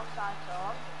already outside, so.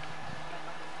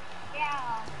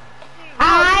 Yeah.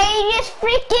 I just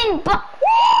freaking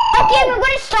okay, we're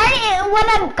gonna start it when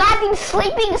I'm goddamn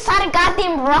sleeping inside a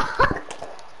goddamn rock.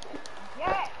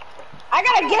 Yeah. I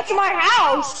gotta get to my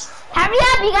house. Hurry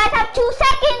up, you guys have 2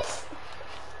 seconds.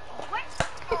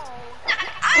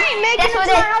 I ain't making That's it what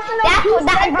to my house in like 2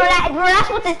 seconds. that's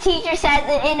what the teacher says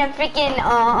in a freaking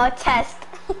test.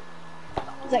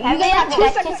 It's like, you guys have 2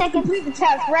 got 2 seconds to seconds. complete the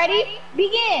test. Ready?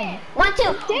 Begin. 1, 2.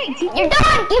 You're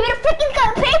done. Give me the freaking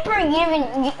cut of paper. You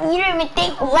didn't even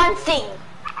think one thing.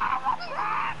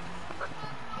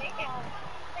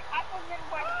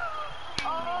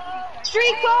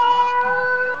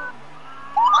 Streetcar!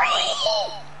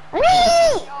 Me!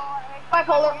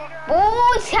 Bipolar.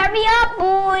 Boys, hurry up,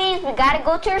 boys. We gotta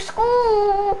go to our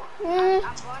school. I'm going to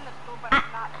school, but I'm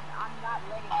not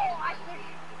ready.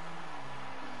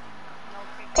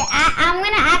 Okay, I'm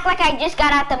gonna act like I just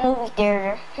got out the movie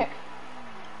theater. Oh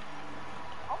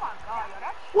my god, yo,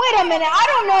 that's Wait a minute, I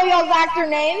don't know y'all's actor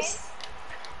names.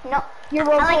 No. Your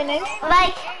roleplay names?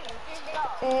 Like,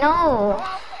 no.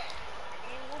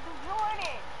 we'll be doing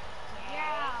it.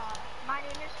 Yeah. My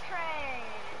name is Trey.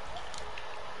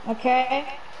 Okay.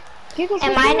 Giggles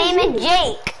And is my Giggles. name is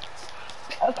Jake.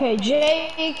 Okay,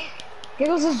 Jake.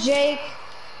 Giggles is Jake.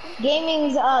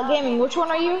 Gaming's gaming. Which one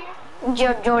are you?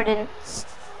 Jordan.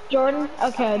 Jordan?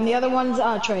 Okay, and the other one's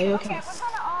Trey, okay. We're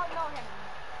gonna all know him.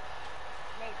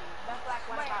 Maybe. That's like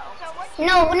one of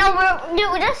our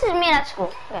No, this is me at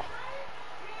school. Okay.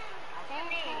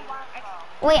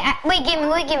 Wait, give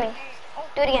me.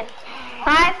 Do it again.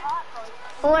 5,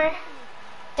 4,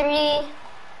 3,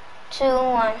 2, 1.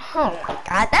 Oh my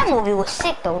god, that movie was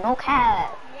sick though, no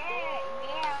cap.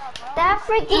 Yeah, bro. That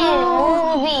freaking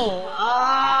movie.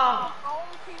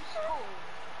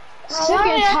 Sick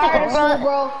and tired of school,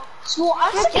 bro. School,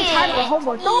 I'm sick and tired of the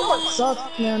homework. The homework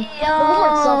sucks, man. The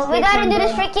homework Yo, sucks. we gotta do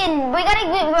this freaking. We gotta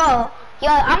get bro. Yo,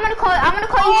 I'm gonna call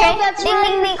you Trey. That's Ding right,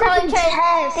 ding ding, calling freaking Trey.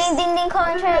 test. Ding ding ding,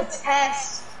 calling Trey.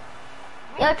 Test.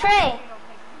 Yo, Trey.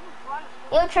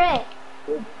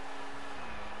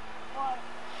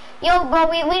 Yo, bro,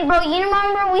 bro, you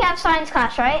remember we have science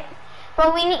class, right?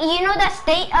 Bro, you know that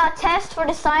state test for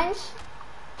the science?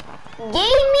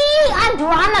 Gaming? I'm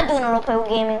not doing a roleplay with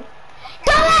gaming.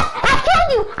 Dumbass! I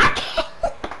killed you! I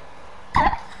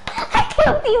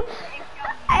killed you!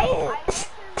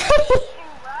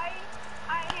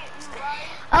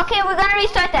 Okay, we're gonna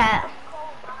restart that.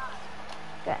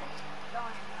 Okay.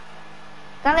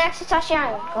 Galaxy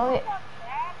Tashian, go here.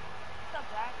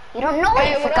 You don't know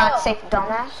it, for God's sake,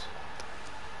 dumbass.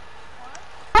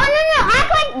 Oh no,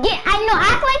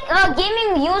 act like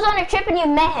gaming. You was on a trip and you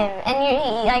met him, and you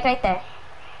like right there.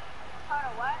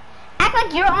 Act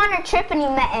like you're on a trip and you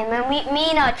met him, and me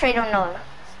and Trey don't know him.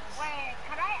 Wait,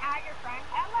 could I add your friend?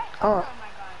 Oh, my god.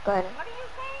 go ahead. What are you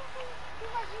saying?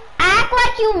 Act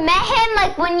like you met him,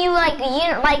 like when you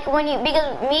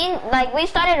because we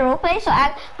started a roleplay, so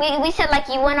we said like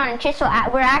you went on a trip, so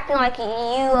we're acting like you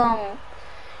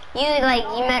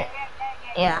met.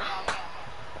 Yeah.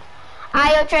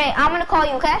 Yo, Trey, I'm gonna call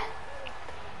you, okay?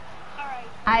 Alright.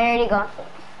 I already got it.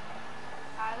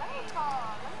 Let me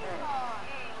call.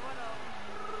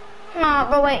 Hey, No,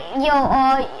 but wait, yo,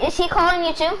 is he calling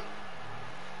you too?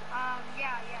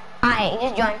 yeah. Alright,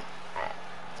 just join.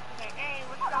 Okay, hey,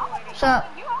 what's up? So,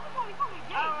 You always told me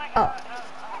Jay. oh,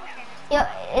 yo,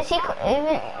 is he? But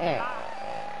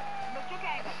you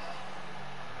can.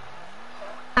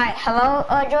 Alright, hello,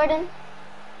 Jordan. Oh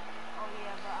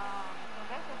yeah, but so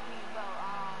basically,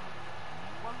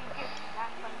 when we get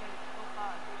back from the so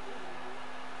far, you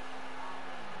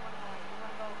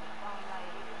wanna go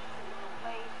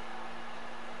play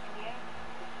NBA?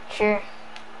 Sure.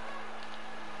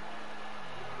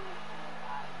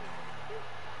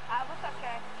 What's up,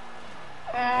 Trey?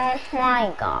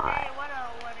 My God. Hey, what up?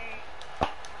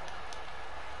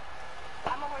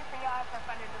 I'ma wait for y'all if I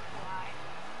find a new line.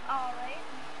 Alright.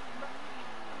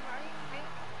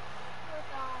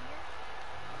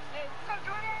 Hey, what's up,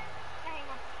 Jordan? Hey,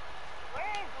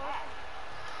 where is that?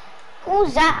 Who's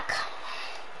Zach?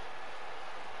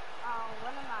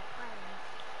 One of my friends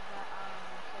that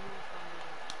said he was gonna be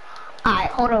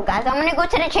Alright, hold on, guys. I'm gonna go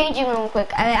to the changing room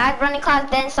quick. I've running class,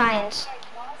 then science.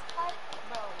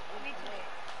 Me too.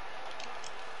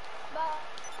 But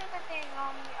here's the thing,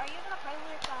 are you gonna play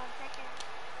with freaking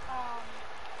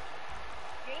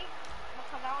Jake?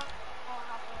 Because I don't know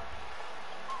how to.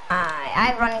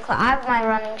 I've running class. I have my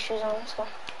running shoes on. Let's go.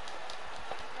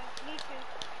 Me too.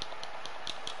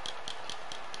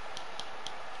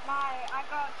 I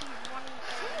got these running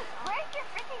shoes. Where's your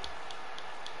freaking?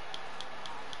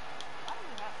 What do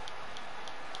you have?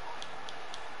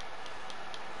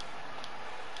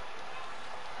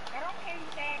 I don't care you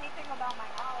say anything about my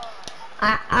hour.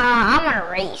 I'm gonna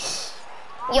race.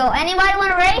 Yo, anybody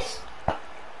wanna race?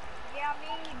 Yeah, me,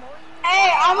 boy.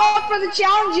 Hey, I'm up for the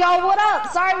challenge, y'all. What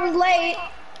up? Sorry I was late.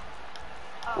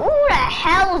 Who the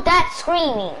hell is that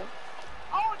screaming?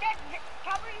 Oh, that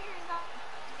Calvary here is not.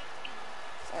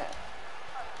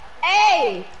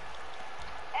 Hey!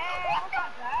 Hey, what's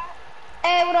up, Dad?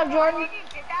 Hey, what up, Jordan? You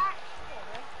did that?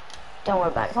 Don't worry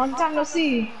about it. Long time no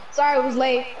see. Sorry I was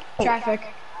late. Traffic.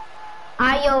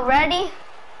 Are you ready? Yeah,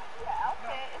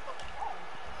 okay. It's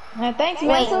okay. Thanks, man.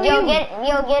 Wait, So yo, you. get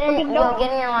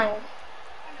in your line.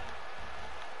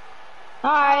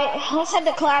 Alright, let's head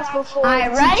to class before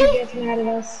Alright, the teacher ready? gets mad at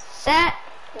us. Set,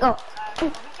 go. We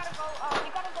gotta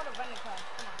go to running class.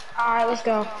 Come on. Alright, let's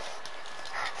go. I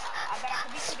bet I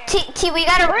could beat you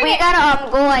there. We gotta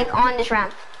go like on this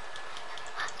ramp.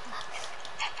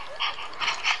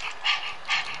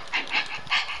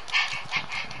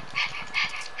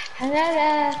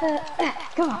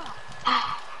 Come on.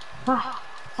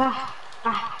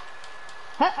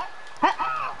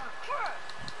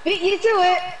 Beat you to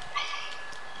it.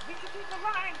 We should keep the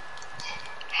line.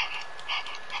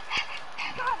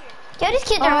 Got it. Yo, these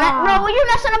kids are bro. You're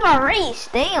messing up our race.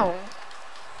 Damn. Oh,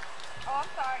 I'm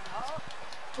sorry. Oh,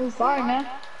 I'm sorry, man.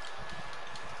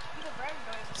 he's a very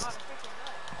good. On a freaking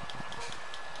run.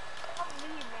 I'm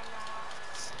leaving now.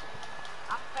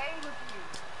 I'm playing with you.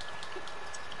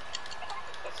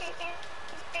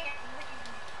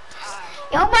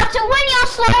 Yo, about to win your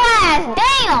slow ass.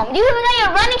 Damn. You even got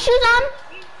your running shoes on?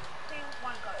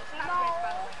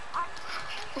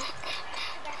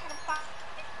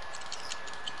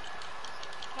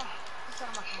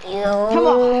 Yo. Come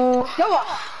on. Come on.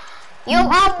 Yo,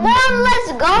 I won.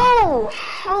 Let's go.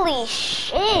 Holy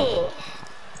shit.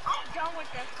 I'm done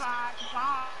with this class.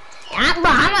 Bye. I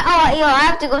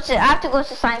have to go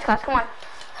to science class. Come on.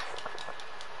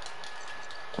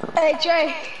 Hey,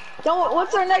 Trey.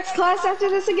 What's our next class after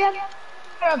this again?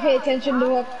 I don't pay attention to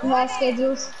what class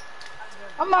schedules.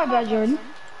 I'm my bad, Jordan.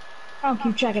 I don't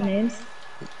keep track of names.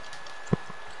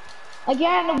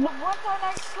 Again, What's our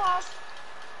next class?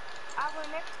 Our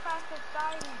next class is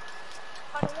science.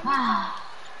 Hold on,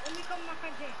 let me come my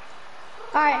friend here.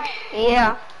 alright.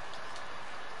 Yeah.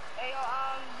 Hey,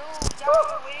 dude,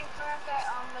 y'all waiting for us at,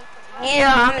 like, the front?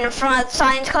 Yeah, I'm in the front of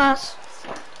science class.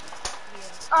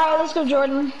 Alright, let's go,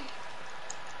 Jordan.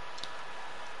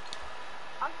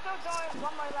 I'm still doing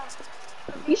one more left.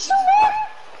 You still there?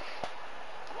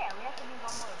 Yeah, we have to do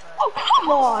one more, bro. Oh, come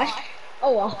on.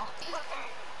 Oh, well.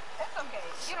 It's okay.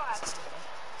 You don't have to do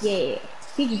this. Yeah,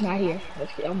 he's just not here.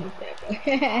 Let's get on with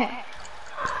that.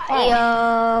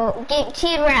 Yo,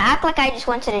 Cheater, act like I just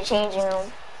went to the changing room.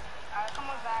 Alright, come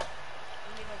on back.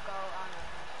 We need to go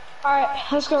on. Alright,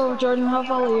 let's go, Jordan. I'll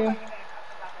follow you.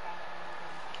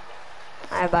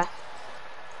 Alright, bye.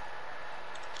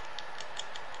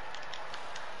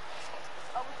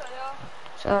 Oh, what's up, y'all?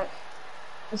 So,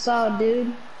 What's up,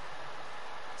 dude?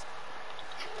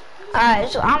 alright,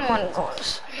 so I'm gonna go.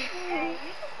 Hey, you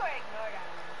just go ignore that,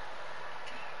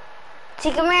 man.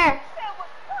 T, come here. Say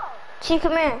what's up. T,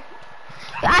 come here.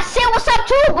 I said what's up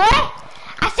too, boy.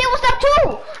 I said what's up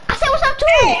too. I said what's up too.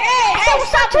 I said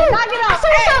what's up too. Knock it I off.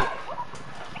 said what's up.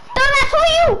 Dumbass, who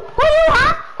you? Who you,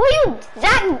 huh? Who you?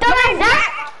 Zach, dumbass, Zach?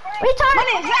 Retard. My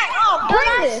name's Zach. Oh, bring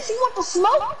this. You want the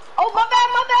smoke? Oh, my bad,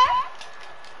 my bad.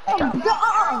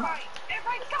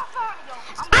 Everybody stop fighting, yo.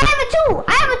 I have it too.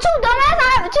 I have it too, dumbass. I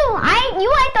have it too. You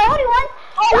ain't the only one.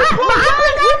 Oh, we pulling I guns.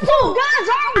 got We pulling guns,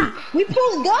 aren't we? We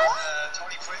pulling guns?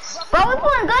 Bro, we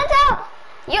pulling guns out.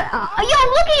 Yo,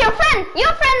 look at your friend.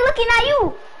 Your friend looking at you.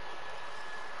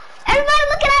 Everybody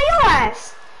looking at your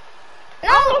ass. No,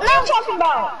 What are you no. talking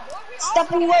about?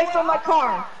 Step away from my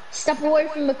car. Step away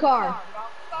from the car.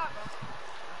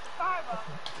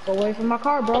 Go away from my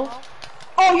car, bro.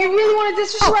 Oh, you really want to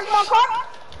disrespect my car?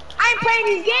 I ain't playing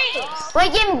these games.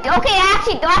 Wait, okay,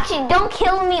 actually, don't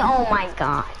kill me. Oh my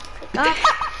god.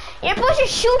 You're supposed to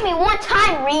shoot me one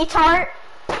time, retard.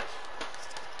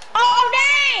 Oh,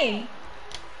 dang.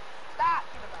 Stop.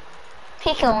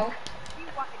 He killed him. You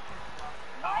fucking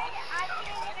no, I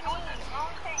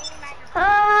can't even aim.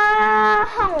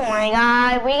 Oh my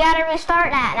god, we gotta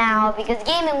restart that now because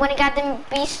gaming would have got them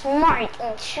be smart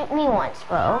and shoot me once,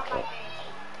 but okay.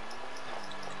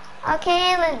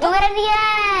 Okay, let's do it at the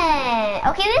end.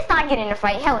 Okay, let's not get in a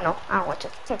fight. Hell no, I don't want to.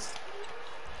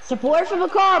 Step away from the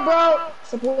car, bro.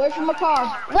 Step away from the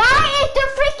car. Why is the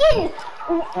freaking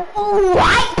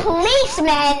white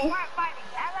policeman? We're fighting.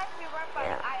 That lets me run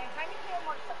fighting. Yeah. I if I need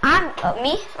to more.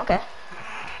 Me? Okay.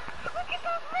 Look at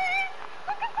those men.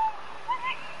 Look at those.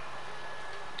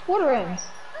 What rims?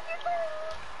 Look at those.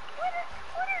 What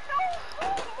are those?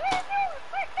 What are those?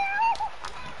 Right now.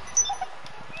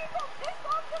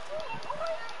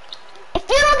 If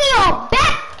you don't get your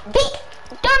back beat,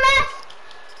 dumbass.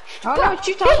 I don't know what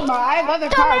you're talking about. I have other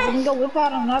cars. I can go whip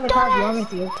out another car if you want me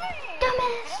to.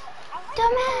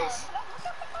 Dumbass.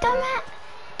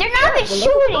 They're not even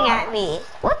shooting at me.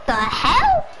 What the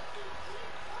hell?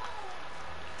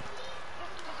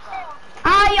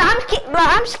 Yeah,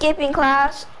 I'm skipping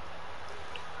class.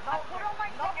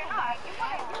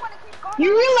 You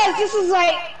realize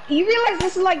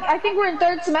this is like, I think we're in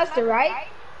third semester, right?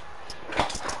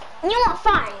 You know what?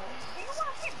 Fine.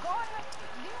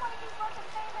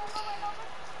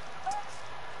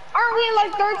 Aren't we in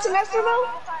like third semester though?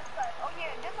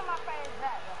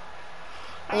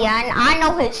 Yeah, and I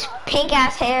know his pink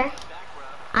ass hair.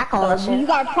 I call it You shit.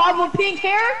 got a problem with pink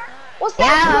hair? What's that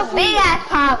Yeah, supposed to big mean? ass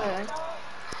problem.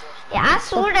 Yeah, I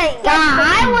swear to God,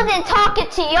 I wasn't talking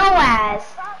to your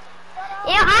ass.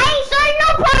 Yeah, I ain't starting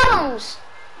no problems.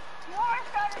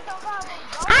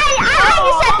 I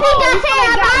just said pink ass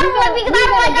hair. I don't want because I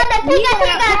don't want that pink ass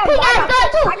hair. Got a pink ass gun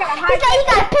too. He said he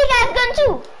got a pink ass gun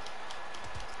too.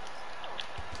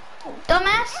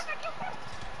 Dumbass.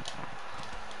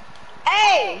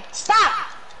 Hey, stop!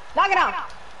 Knock it off.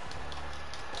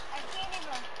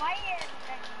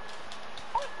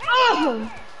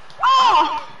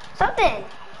 Oh! Something.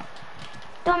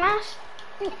 Dumbass.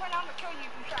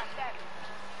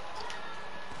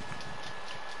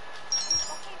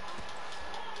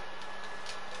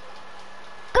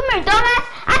 Come here, dumbass.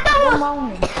 I thought it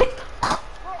was.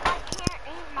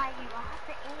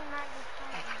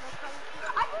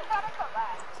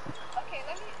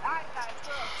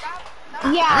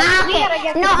 Yeah, we gotta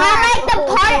get No,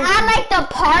 I like the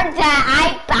part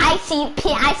that I see.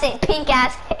 I say pink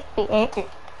ass.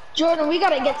 Jordan, we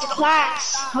gotta get to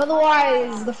class.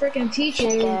 Otherwise, the freaking teacher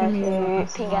is gonna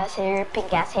be Pink ass hair,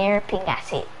 pink ass hair, pink ass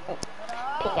hair,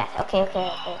 pink ass. Okay.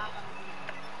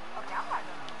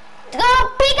 Go,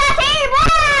 pink ass hair,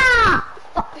 wow!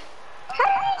 How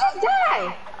did you just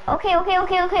die? Okay. Oh,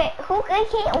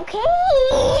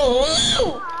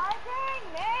 dang,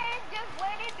 man. Just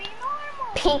let it be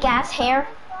normal. Pink ass hair.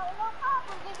 No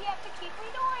problems if you have to keep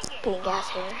redoing it. Pink ass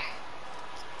hair.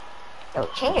 Yo,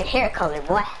 change your hair color,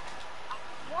 boy. What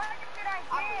did I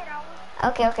did? I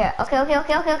was... Okay.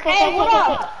 Hey, what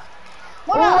up?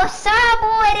 What up? What's up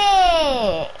with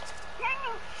it? Can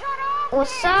you shut up?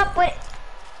 What's up with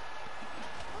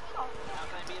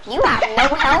You have no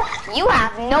health? You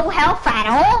have no health at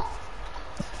all?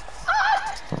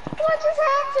 What just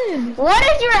happened? What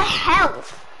is your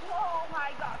health? Oh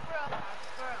my god, bro.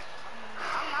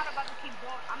 I'm not about to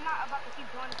keep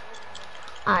doing this.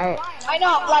 Alright. I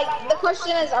know, like, the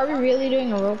question is, are we really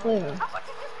doing a roleplay? How about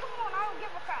you just come on? I don't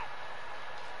give a crap.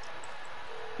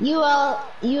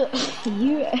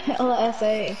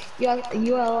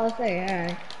 ULSA,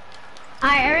 alright.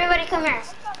 Alright, everybody come here.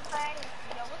 What's up, Frank?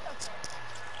 Yo, what's up, Frank?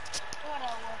 What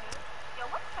up, Woody? Yo,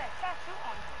 what's that tattoo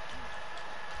on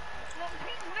you?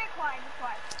 Be quiet.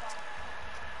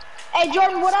 Hey,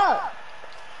 Jordan, what up?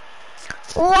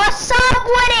 What's up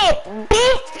with it,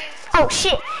 bitch? Oh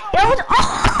shit. Yo, what's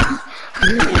I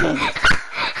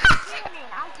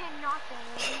did nothing.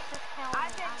 I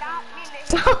did not mean to hit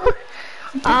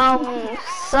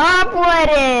Sup with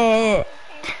it?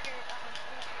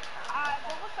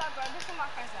 but what's up, bro? This is my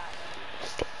friend's house.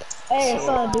 Hey, what's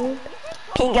up, dude?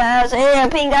 Pink ass hair.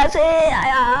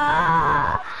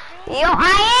 Yo,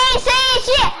 I ain't saying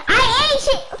shit.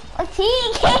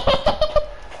 TK.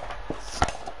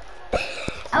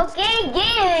 Okay,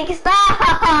 Gig, stop.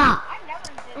 I never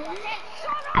did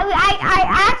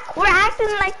that. We're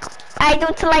acting like I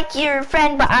don't like your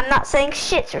friend, but I'm not saying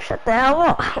shit, so shut the hell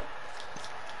up. I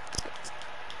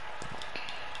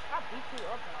beat you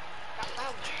up,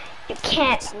 bro. You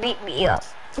can't beat me up.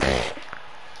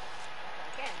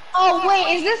 Oh,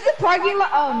 wait, is this the parking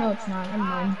lot? Oh, no, it's not. Never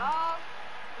mind. Nah,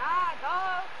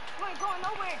 dog. You ain't going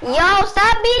nowhere. Yo,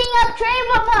 stop beating up Trey,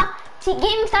 Papa. Give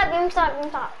me stop.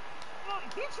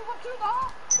 Beat you up too,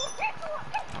 dog. Beat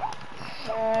you up.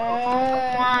 Oh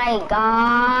my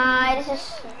god. This is...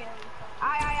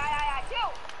 Aye,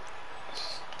 chill.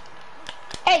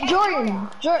 Hey, Jordan.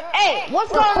 Hey,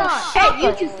 what's going on? Hey, you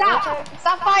two, stop.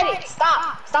 Stop fighting.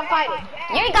 Stop fighting.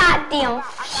 Your goddamn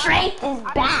strength is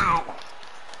bad.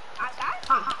 I got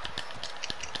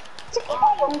you.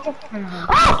 Oh,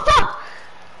 fuck!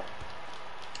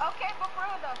 Okay, but for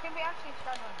real though, can we actually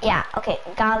start on this? Yeah, okay.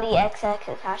 Gali XX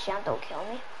Akashian, don't kill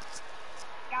me.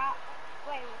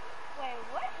 Wait,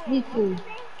 what? Me too.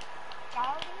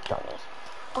 Don't me.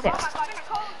 Oh Okay. my god, I'm gonna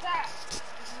call him Zach.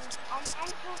 I'm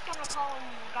just gonna call him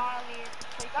Garly.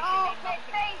 No,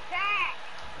 say Zach.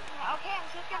 Okay, I'm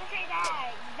just gonna say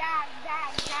Zach. Zach.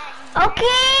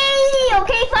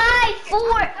 Okay, 5,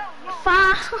 4,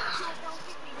 5.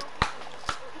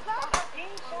 Stop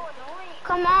being so annoying.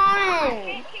 Come I on.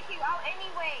 can't kick you out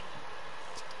anyway.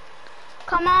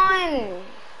 Come on. And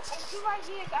 2YG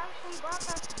is actually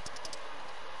broadcasting.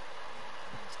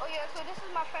 Oh yeah, so this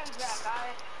is my friend Zach,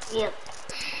 alright? Yep.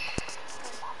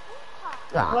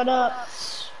 What up?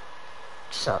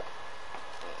 So.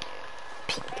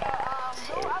 Pink ass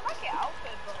Bro, hair. I like your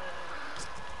outfit, but...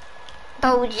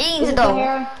 Those jeans Who's though.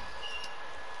 there?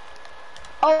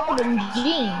 Oh, the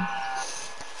jeans.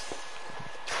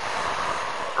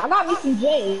 I got me some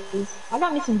J's. I'll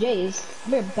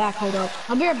be right back, hold up.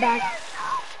 Hold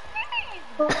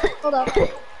up.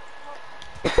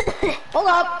 Hold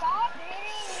up.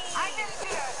 I didn't do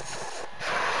that.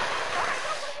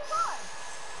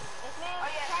 This man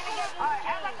is trying to get Alright,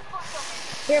 act like a fuck over.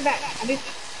 Be right back.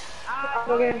 I'll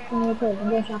go get some more clothes. I'm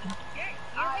going shopping. You're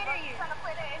trying to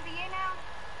play the NBA now?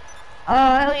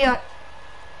 Oh, hell yeah.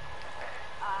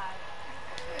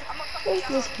 I'm gonna come Where's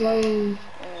this clothes?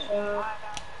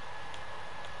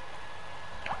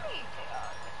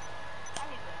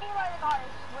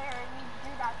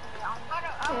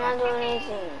 I'm not doing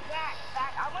anything.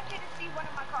 Zach, I want you to see one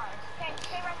of my cars. Okay,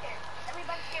 stay right there.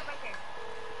 Everybody stay right there.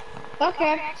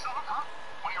 Okay.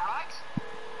 When you're right,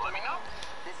 let me know.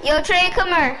 Yo, Trey, come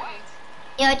here.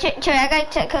 Yo, Trey, I gotta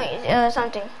check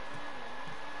something.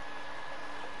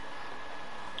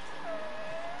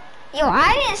 Yo,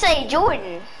 I didn't say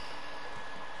Jordan.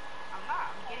 I'm not.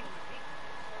 I'm getting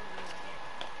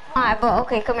Alright, but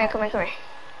okay, come here.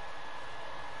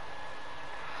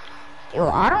 Yo,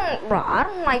 I don't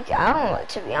like,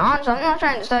 to be honest, I'm not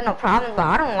trying to start no problems, but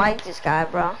I don't like this guy,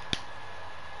 bro.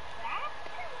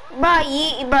 Bro,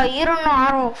 you don't know I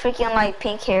don't freaking like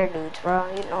pink hair dudes, bro.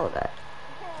 You know that.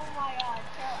 Oh my god,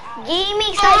 chill out. Give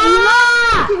me Hey, you know I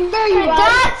some! can hear you, For right?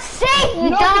 God's sake, you You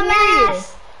know I can hear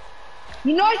dumbass!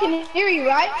 You know I can hear you,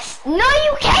 right? No,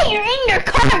 you can't. You're in your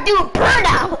car doing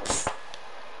burnouts.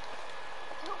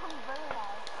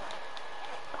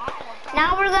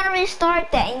 start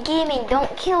that in gaming.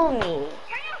 Don't kill me. Can you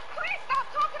please stop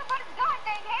talking about his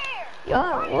goddamn hair? Yo,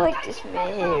 I don't like this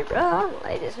man here, bro. I don't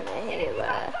like this man here, bro.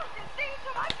 Something seen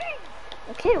to my face.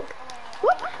 Okay.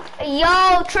 Whoop.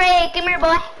 Yo, Trey, come here,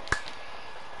 boy.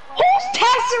 Whose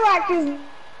Tesseract is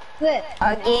this?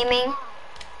 Gaming.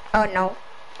 Oh no,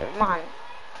 never mind.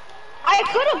 I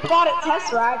could have bought a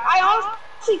Tesseract. I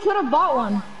honestly could have bought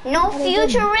one. No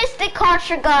futuristic cars,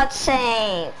 for God's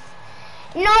sake.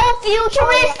 No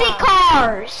futuristic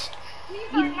cars. You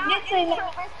did say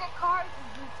that.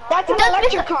 That's an Just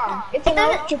electric because- car. It's it an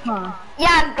doesn't- electric car.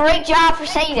 Yeah, great job for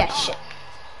saying that shit.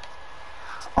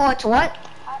 Oh, it's what?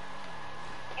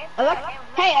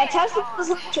 Hey, a Tesla's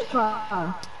electric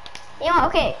car. You know,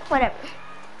 okay, whatever.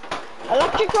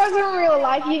 Electric cars in real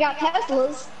life, you got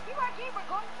Teslas. You are keep it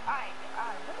going. Alright,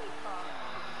 let me call.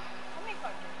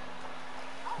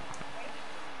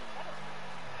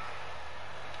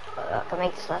 I can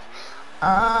make this left.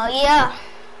 Yeah.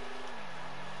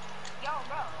 Yo,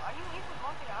 bro, are you even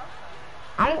going to the house?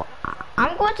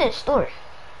 I'm going to the store.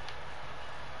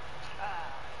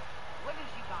 What is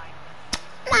you buying?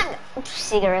 Not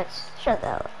cigarettes. Shut the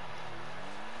hell up.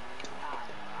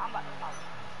 I'm about to call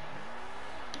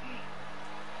you.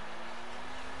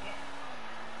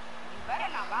 You better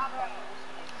not rob her.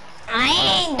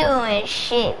 I ain't doing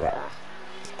shit, bro.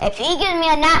 If he gives me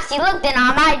a nasty look, then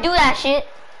I might do that shit.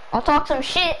 I'll talk some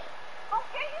shit.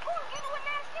 Okay, you gonna give him a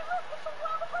nasty look. What's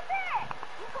wrong with that?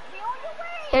 You could be on your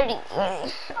way. Here,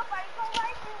 Somebody gonna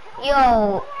like you.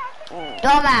 yo,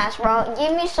 dumbass, bro.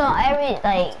 Give me some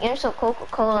give me some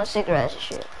Coca-Cola and cigarettes and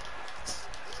shit.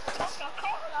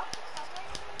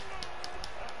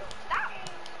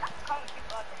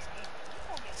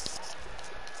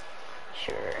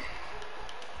 Sure.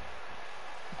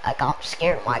 I got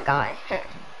scared of my guy.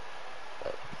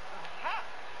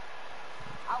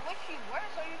 I wish you were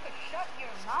so you could shut your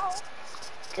mouth.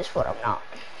 Guess what? I'm not.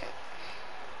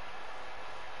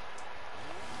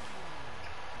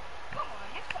 Come on,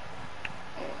 you can.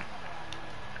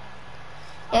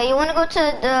 Yeah, you wanna go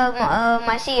to the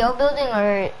my CEO building,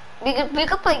 or we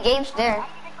could play games there. I'm gonna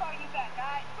call you back,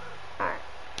 alright? Alright.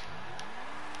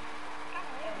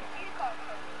 You call me.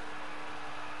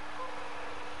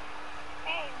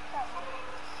 Hey, what's up, man?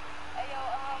 Hey, yo,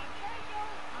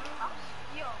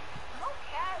 yo, no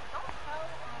cat, don't tell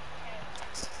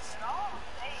don't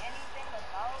say anything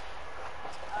about,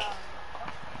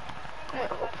 I'm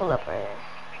gonna pull up right here.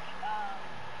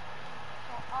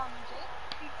 Jake,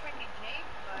 he's freaking Jake,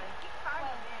 but he kind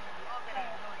of been a little bit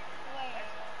annoying.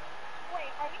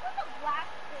 Wait, are you with the black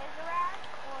Tesseract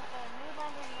or the new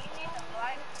Lamborghini? The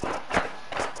black?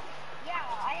 Yeah, I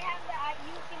have the,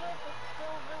 you see with the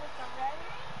silver with the red,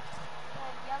 the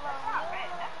yellow wheel? Not red,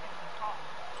 that's just tall.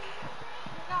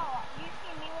 No, you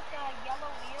see me with the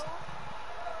yellow wheel?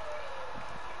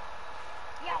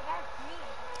 Yeah, that's me.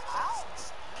 Oh,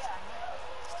 yeah, I know.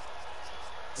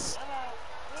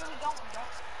 Where are we going, bro? I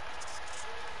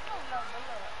don't know, but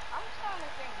look, I'm starting to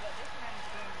think that this man is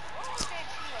doing what was that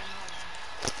you annoying?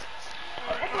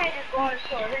 This man just going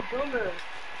to his room.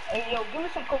 Hey, yo, give me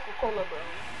some Coca-Cola, bro.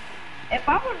 If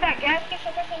I was that gas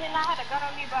station person and I had a gun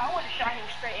on me, bro, I would have shot him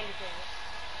straight in the face.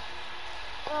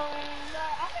 No,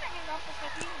 I'm gonna hang up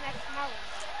because he's next smelling.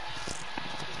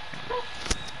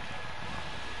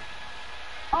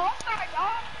 Oh, I'm sorry,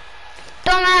 y'all.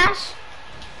 Dumbass.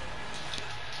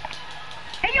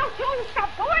 Hey, yo, dude, stop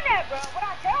doing that, bro. What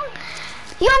I tell you?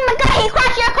 Yo, my guy, he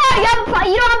crashed your car. You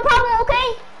don't have a problem, okay?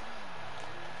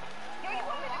 Yo, you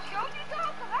want me to show you, dog?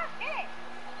 Cause that's it.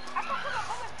 I can put a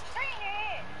bullet straight in your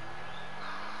head.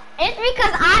 It's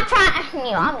because I'm trying.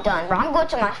 You know, I'm done, bro. I'm going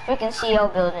to my freaking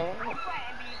CEO building. I'm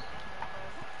playing NBA, bro.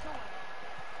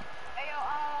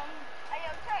 Hey,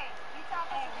 yo, Trey, you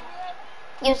talking to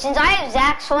me? Yo, since I have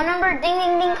Zach's phone number, ding,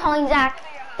 ding, ding, calling Zach.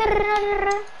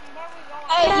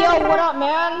 Hey, yo, what up,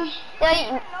 man?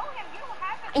 Yo,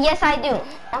 yes, I do.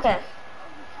 Okay.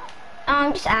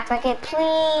 Just act like it,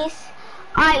 please.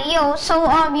 Alright, yo, so,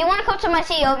 you wanna come to my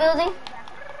CEO building?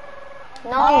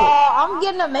 No. I'm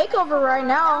getting a makeover right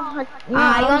now. You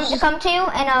want me to come to you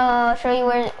and, show you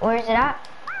where is it at?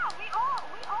 We all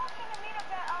gonna meet up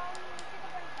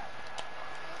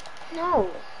at, No.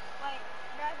 Wait,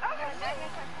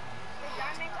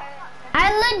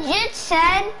 I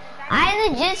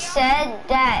legit said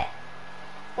that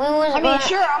we was I mean, gonna...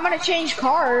 sure, I'm gonna change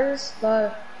cars,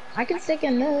 but I can stick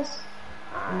in this.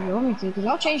 If you want me to, cause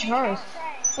I'll change cars.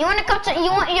 You wanna come to,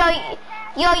 you want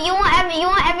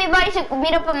everybody to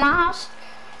meet up at my house?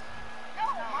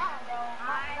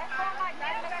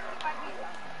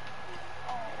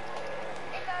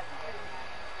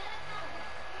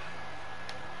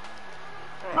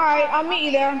 Alright, I'll meet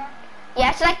you there.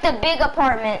 Yeah, it's like the big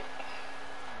apartment.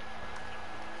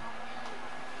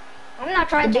 I'm not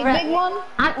trying The to big one?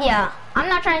 I'm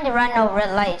not trying to run no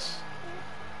red lights.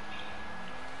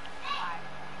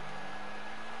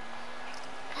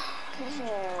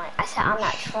 I said I'm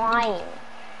not trying.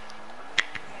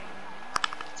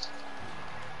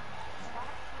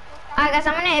 Alright guys,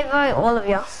 I'm gonna invite all of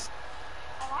you. A lot of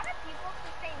people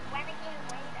could say renegade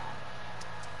Wada.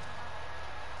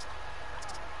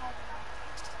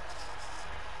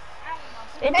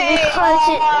 It's Hey, because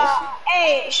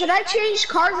hey, should I change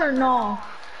cars or no?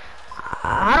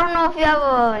 I don't know if you have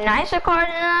a nicer car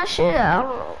than that shit. I don't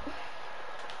know.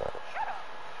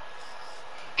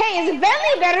 Hey, is it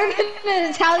Bentley better than the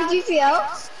Italian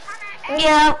GCL?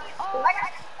 Yeah.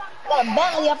 Got a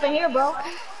Bentley up in here, bro.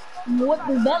 Whip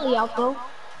the Bentley out, though.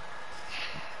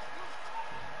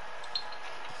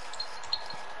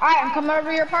 Alright, I'm coming over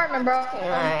to your apartment, bro.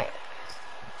 Alright.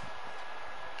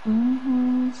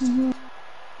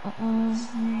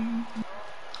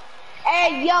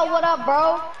 Hey, yo, what up,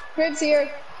 bro? Crib's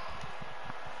here.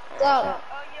 What's up?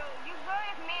 Oh, yo, you good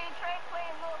if me and Trey play a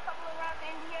little couple of rounds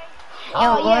NBA?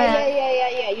 Oh, Yo,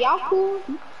 yeah. Y'all cool?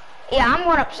 Yeah, I'm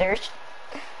going upstairs.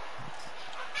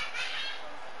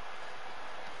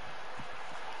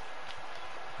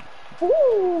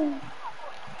 Ooh.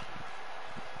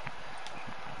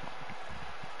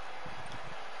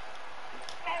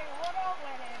 Hey, what up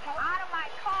with it? Out of my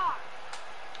car.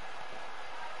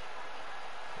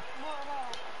 What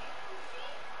up?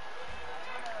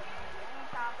 You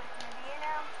stop listening to me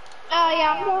now? Oh,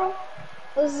 yeah, I'm cool.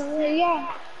 Yeah.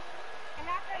 And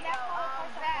after that, I'm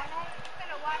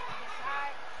gonna watch this,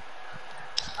 alright?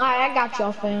 Alright, I got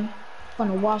y'all, fam.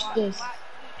 Gonna watch this.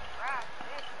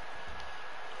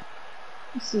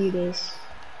 Let's see this.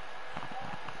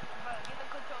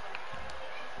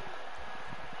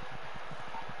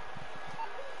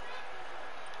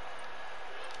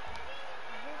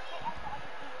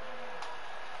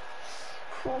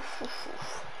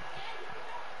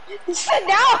 Sit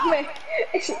down, man. Oh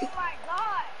my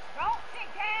god, bro, sit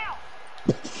down.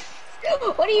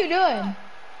 What are you doing?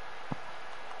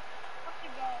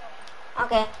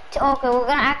 Okay. Okay, we're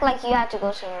gonna act like you have to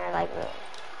go somewhere like that.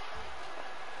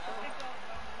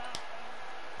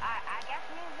 I guess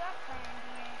me's up for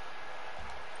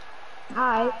NBA.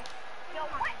 Alright. Yo,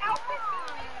 what outfit do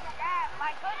you got,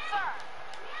 my good sir?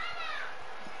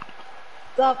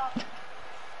 What's up?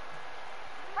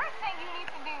 First thing you need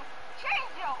to do,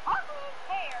 change your ugly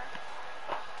hair.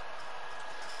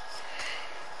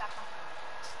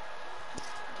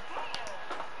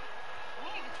 You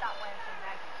need to stop wearing some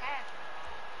nice pants.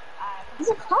 These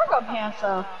are cargo pants,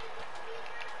 though.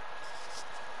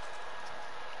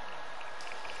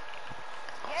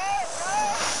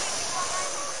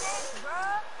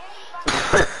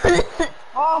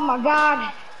 Oh my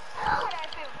god.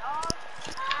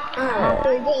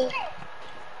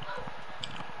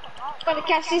 Gotta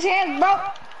catch these hands, bro.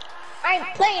 I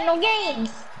ain't playing no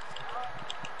games.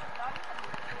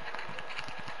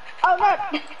 Oh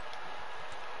no.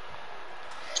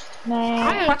 Man,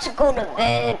 I'm about to go to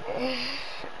bed.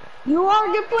 you are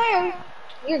a good player.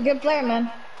 You're a good player,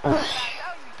 man.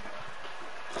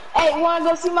 Hey, you wanna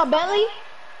go see my Bentley?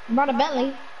 I brought a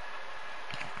Bentley.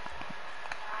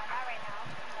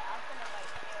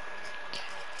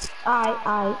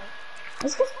 Alright.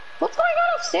 Let's go. What's going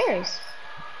on upstairs?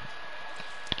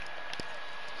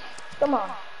 Come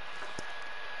on.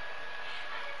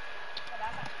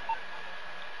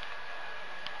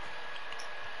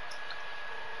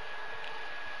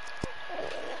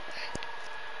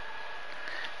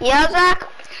 Yeah, Zach?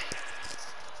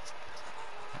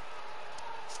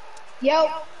 Yo.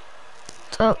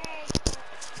 What's up?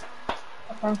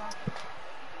 Okay.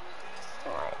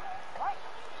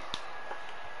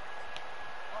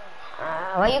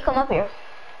 Why you come up here?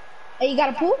 Hey, you got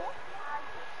a pool?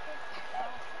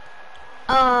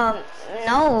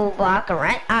 No, but I could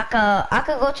rent. I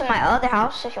could go to my other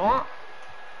house if you want.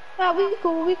 Nah, we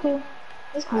cool.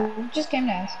 It's cool. Just came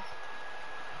to ask.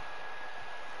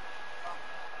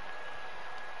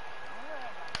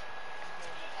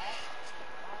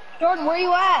 Jordan, where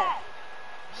you at?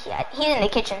 Yeah, he's in the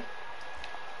kitchen.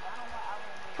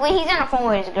 Wait, he's on the phone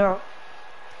with his girl.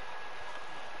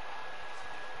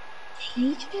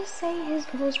 Did he just say his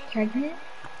girl's pregnant?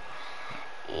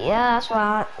 Yeah,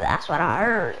 that's what I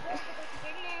heard.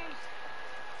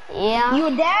 Yeah. You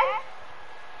a dad?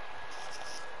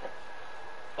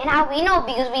 And how we know?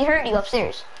 Because we heard you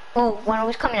upstairs. Oh, when I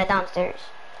was coming downstairs.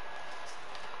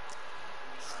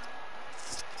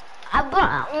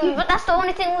 But that's the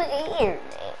only thing we can hear.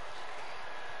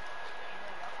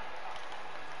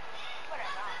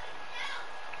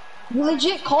 You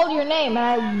legit called your name,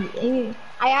 and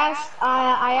I asked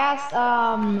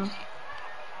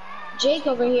Jake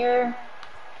over here,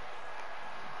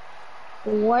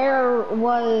 where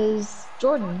was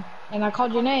Jordan? And I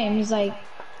called your name. He's like,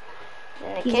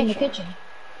 he's in the kitchen.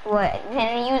 What?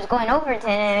 And he was going over to him,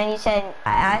 and he said,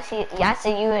 I said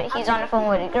he's on the phone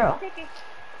with a girl.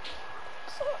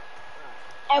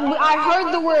 And I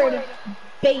heard the word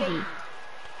baby.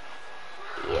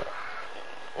 Yeah.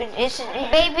 It's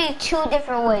baby two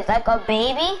different ways. Like a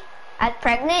baby as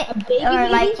pregnant, A baby or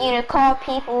baby? like you to call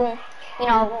people, you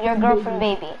know, your girlfriend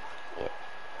baby.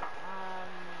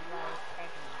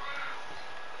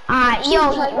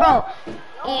 Yo, bro.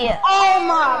 Yeah. Oh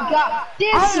my god.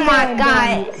 This Oh my man,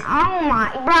 god. guys. Oh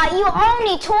my, bro. You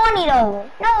only 20 though.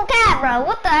 No cap, bro.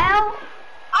 What the hell?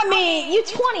 I mean, you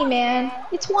 20, man.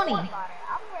 You 20.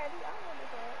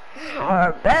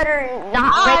 Or better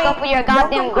not break up with your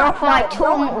goddamn girl for like two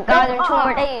more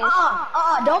days.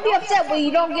 Don't be upset when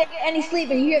you don't get any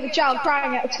sleep and you hear the child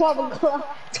crying at 12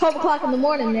 o'clock in the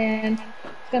morning, man. It's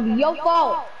gonna be your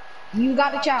fault. You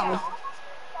got the child.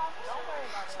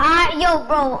 Yo,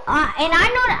 bro, and I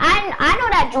know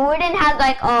that Jordan has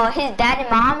like, his dad and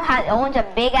mom owns a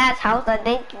big ass house that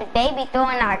they be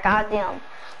throwing our goddamn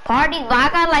parties. But I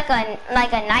got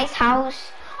like a nice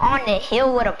house on the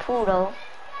hill with a pool though.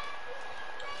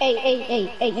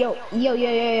 Hey, yo.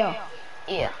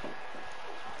 Yeah.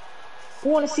 Who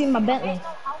wanna see my Bentley?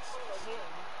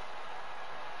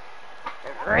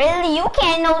 Really? You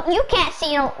cannot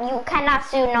see no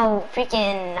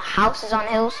freaking houses on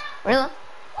hills. Really?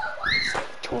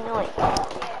 Too annoying.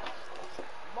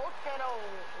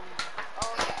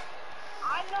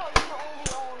 I know you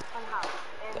only own one house.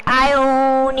 And I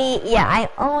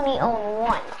only own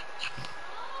one.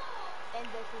 this is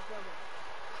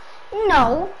the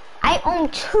No, I own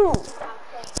two.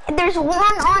 There's one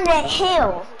on the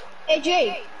hill. Hey,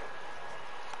 Jake.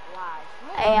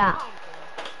 Yeah.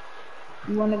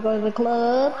 You wanna go to the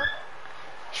club?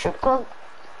 Strip club.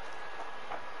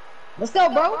 Let's go,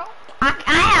 bro. I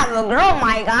have a girl,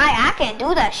 my guy. I can't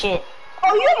do that shit.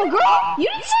 Oh, you have a girl? You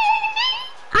didn't say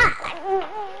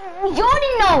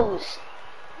Jordan knows.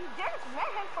 You just met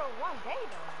him for one day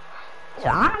though. So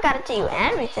I don't gotta tell you anything.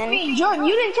 I everything. mean, Jordan,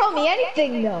 you didn't tell me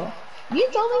anything, though. You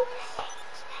told me?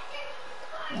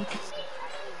 You him.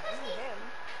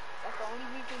 That's the only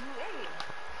reason you ate.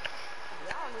 To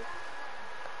be honest.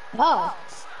 Oh.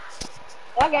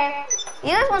 Okay. You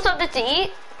guys want something to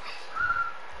eat?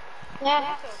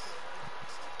 Yeah.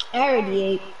 I already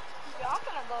ate. Yo, I'm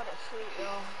gonna go to sleep,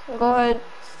 yo. Go ahead.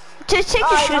 Just take your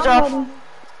Alright, shoes off.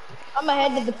 I'm gonna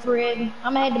head to the crib.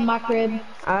 I'm gonna head to my crib. Let me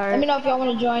Alright. know if y'all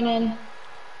wanna join in.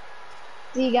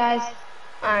 See you guys.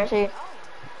 Alright, see. Alright,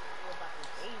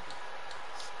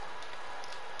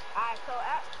 so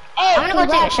Hey, I'm gonna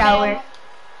go take a shower. alright.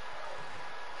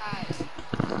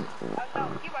 No,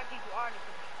 he might think you are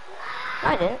anything.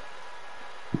 I didn't.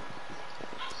 They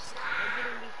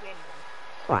didn't leave you anyway.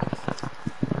 What?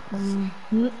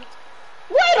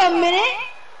 Wait a minute.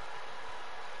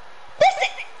 This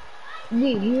is.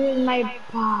 Wait, you're in my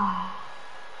bar.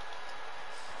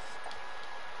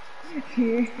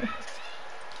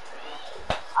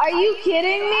 Are you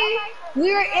kidding me?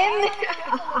 We were in the.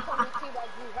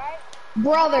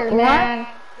 Brother, What? man.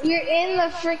 We're in the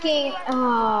freaking.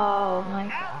 Oh my I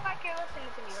god. don't like you're listening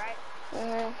to me, right?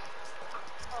 Mhm.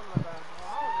 Oh my god.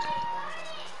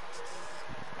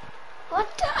 What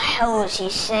the hell is he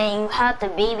saying? You had the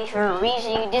baby for a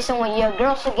reason. You didn't want your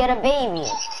girl to get a baby.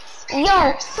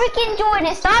 Yo, freaking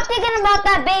Jordan, stop thinking about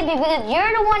that baby because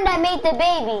you're the one that made the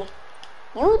baby.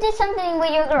 You did something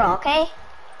with your girl, okay?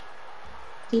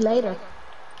 See you later.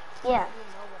 Yeah.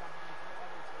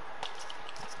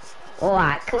 Well,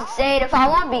 I could say it if I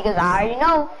want because I already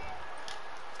know.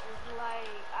 It's like,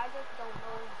 I just don't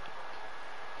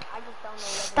know.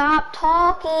 Stop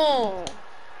talking.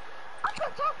 I'm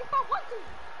gonna talk if I want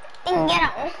to. And get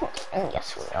out.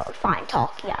 Yes, we are. Fine,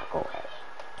 talk. Yeah, go ahead.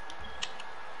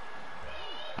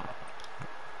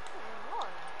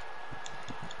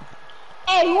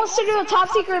 Hey, he wants to do a top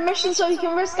secret mission so he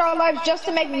can risk our lives just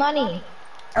to make money.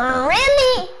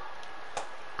 Really?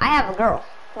 I have a girl.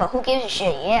 But who gives a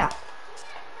shit? Yeah.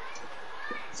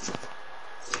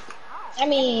 I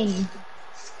mean,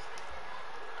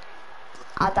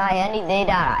 I'll die any day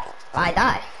that I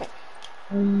die.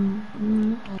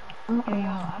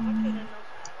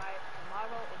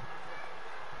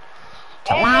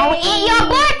 Tomorrow is your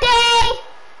birthday!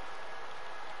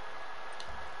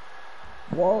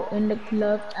 whoa, in the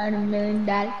club, and $1 million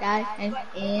and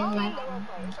in my.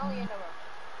 It's only in the row.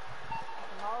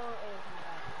 Tomorrow is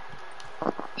my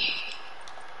birthday.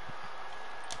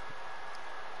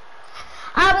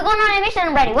 said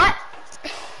I'm ready. What?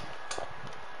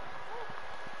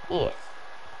 Yeah.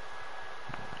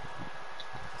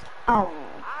 I. I'm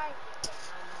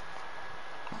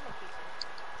gonna keep it.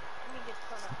 Let me just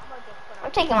put a. I'm gonna just put a.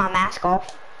 I'm taking my mask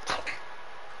off. Let me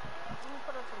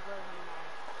put up some words on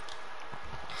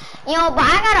the Yo, but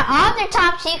I got an other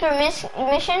top secret mission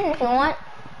if you want.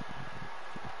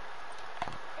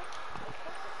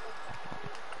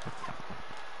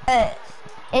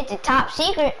 It's a top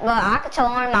secret, but I could tell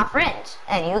one of my friends,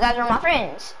 and you guys are my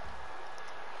friends.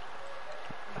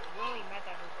 We only met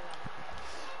that before.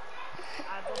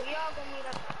 But we all gonna meet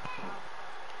up.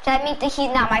 That means that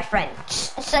he's not my friend.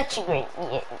 Such a great,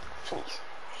 yeah, please.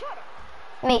 Shut up.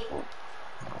 Make me.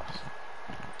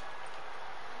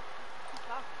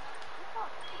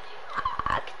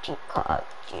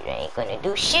 You ain't gonna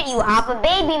do shit. You have a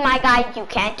baby, my guy. You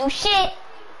can't do shit.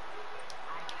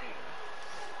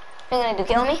 You're gonna do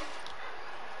kill me?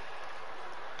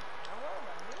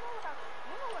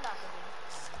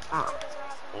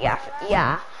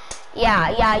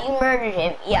 Yeah, you murdered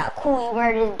him. Yeah, cool, you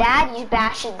murdered his dad. You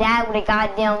bashed his dad with a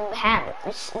goddamn hammer.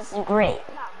 This is great.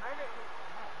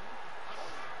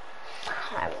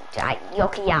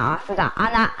 Okay, yeah, I forgot.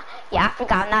 I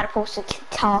forgot I'm not supposed to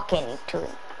talk to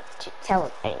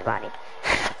tell anybody.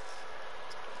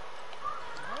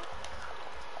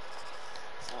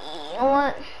 You know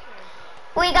what?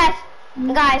 Wait,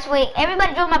 guys, wait.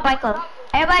 Everybody join my bike club.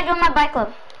 Everybody join my bike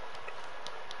club.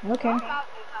 Okay.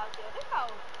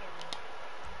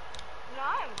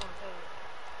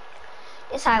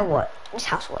 This house what? This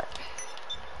house what?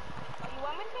 You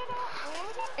want me to do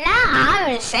that? Nah,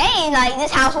 I'm just saying, like,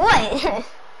 this house what?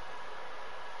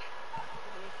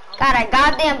 Got a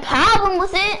goddamn problem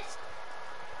with it?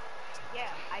 Yeah,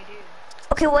 I do.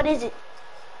 Okay, what is it?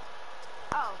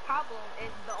 Oh, problem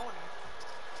is the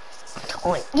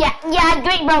owner. Yeah,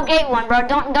 great, bro, great one, bro.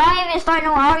 Don't even start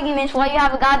no arguments while you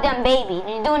have a goddamn baby.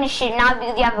 You're doing this shit now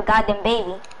because you have a goddamn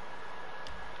baby.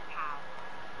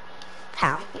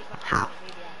 How?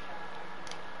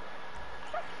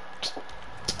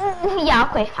 Yeah,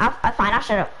 okay, fine, I'll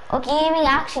shut up. Okay, me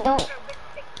actually don't.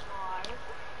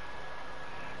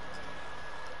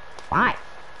 Fine.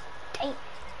 Dang.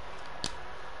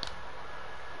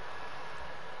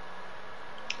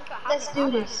 Let's do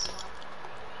this.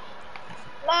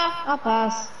 Nah, I'll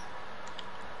pass.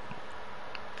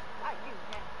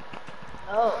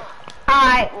 Oh.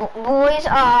 Alright, boys,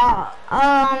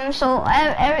 so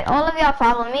all of y'all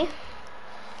follow me.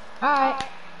 Alright.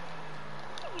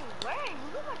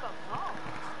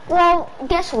 Well,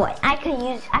 guess what? I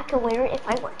could wear it if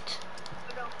I want.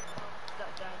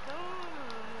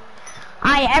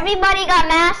 Alright, everybody got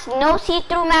masks, no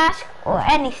see-through mask or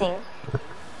anything.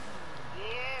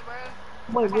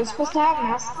 Wait, we're supposed to have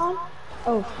masks on?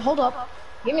 Oh, hold up.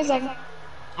 Give me a second.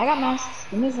 I got masks.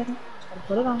 Give me a second. Gotta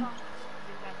put it on.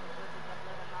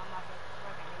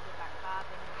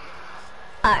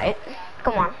 Alright,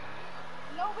 come on.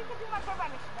 No, we can do my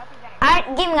turbine mission. That's better. Alright,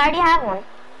 give me, I already have one.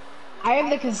 I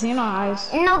have the casino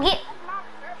eyes. No,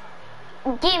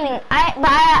 gaming.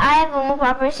 I have a more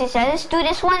proper mission. So let's do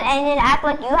this one and then act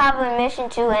like you have a mission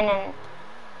too, and then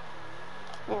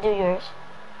do yours.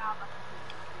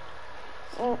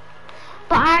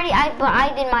 But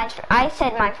I did mine. I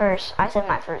said mine first. I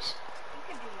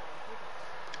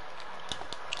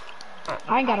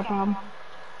ain't got a problem.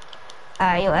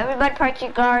 Yo, everybody park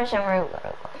your cars and we're gonna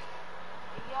go.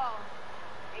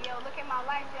 Yo, look at my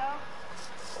life, yo.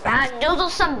 Those are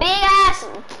some big ass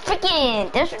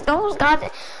freaking. Those guys.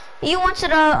 You went to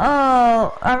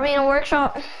the arena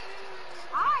workshop?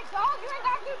 Alright, dog, you ain't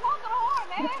gotta keep holding the horn,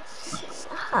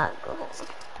 man. Go home.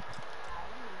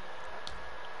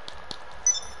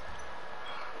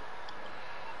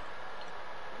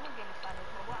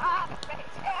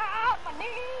 My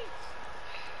knee.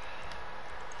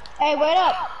 Hey, wait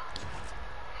up.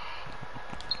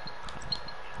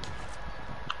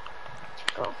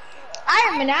 Go. I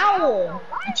am an owl.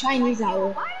 A Chinese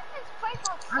owl. Why does this place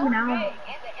look so I'm an owl. big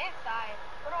in the inside,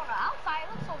 but on the outside it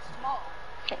looks so small?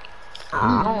 I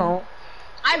don't know.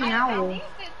 I'm an owl. These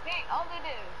is big, all it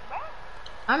is, bruh.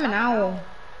 I'm an owl.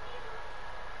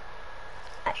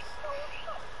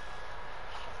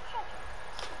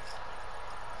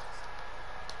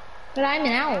 But I'm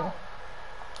an owl.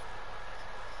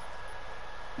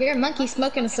 You're a monkey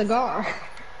smoking a cigar.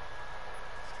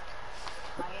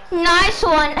 Nice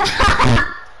one. Don't be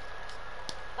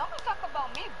talking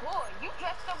about me, boy. You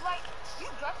dressed up like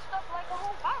a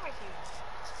whole virus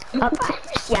here. A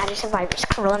virus. Yeah, there's a virus.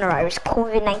 Coronavirus.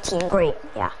 COVID-19. Great.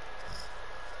 Yeah.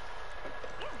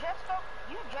 You dressed up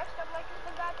like it's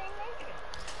the goddamn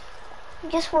nature.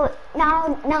 Guess what?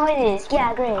 Now it is.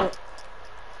 Yeah, great.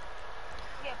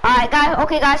 Alright, guys.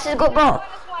 Okay, guys, let's go, bro.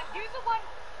 This one. Do the one.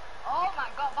 Oh my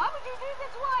god, why would you do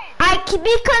this one?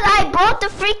 Because I bought the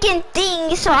freaking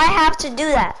thing, so I have to do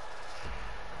that.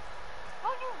 No,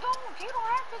 you don't. You don't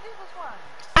have to do this one.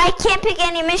 I can't pick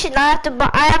any mission. I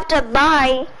have to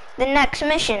buy the next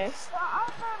mission. The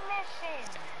other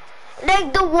mission.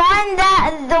 Like the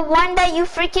one that you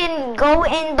freaking go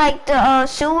in like the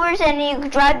sewers and you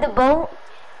drive the boat.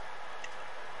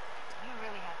 You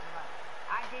really have to run.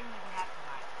 I didn't even have to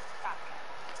run. Stop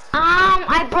it.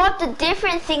 I brought the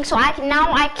different thing, so I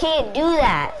can't do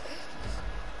that.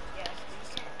 Yes,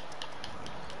 you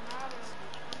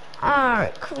can.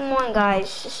 Alright, come on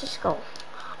guys, let's just go.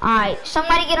 Alright,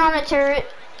 somebody get on the turret.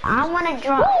 I wanna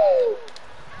drop.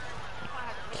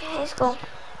 Okay, let's go.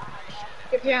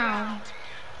 Get down.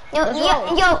 Yo,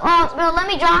 Let's bro, let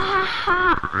me drive.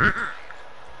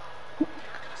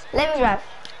 Let me drive.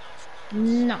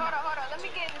 No. Hold on, let me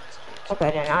get this.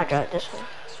 Okay, then I'll drive this one.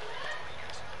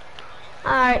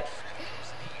 Alright.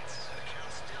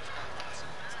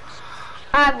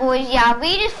 Alright, boys, yeah,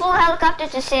 we just flew helicopter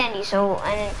to Sandy, so,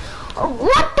 and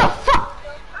what the fuck?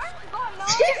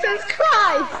 Jesus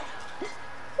Christ!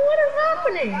 What is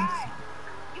happening?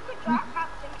 You could drop top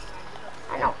 6.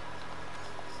 I know.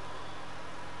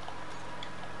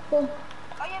 Oh,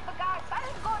 Oh yeah, but guys, I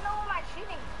just going over my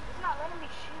shooting. It's not letting me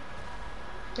shoot.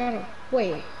 got it.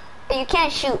 Wait, You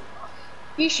can't shoot.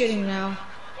 you shooting now?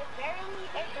 It barely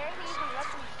even lets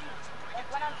me shoot. Like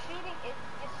when I'm shooting, it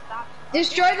just stops.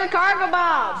 Destroy the cargo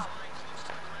bomb!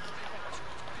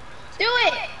 Do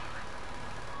it!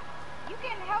 You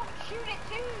can help shoot it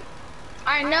too.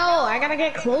 I know, I gotta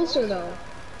get closer though.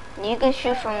 You can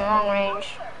shoot from long range.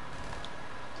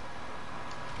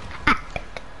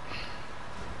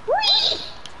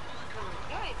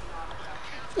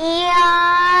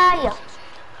 Yeah.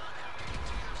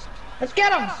 Let's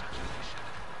get him!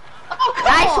 Oh, come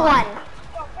Nice on! one.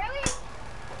 Oh, really?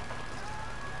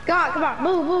 God, come on,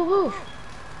 move.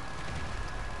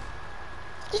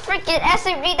 This freaking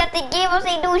SMG that they gave us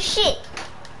ain't doing shit.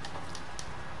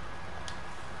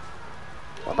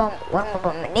 What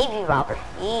about my Navy robber?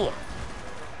 Yeah.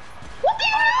 What the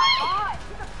hell? God.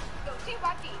 Yo, see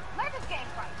about these. Let us get in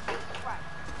front. Jesus Christ.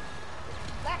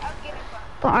 Let us get in front.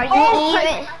 But are you Oh,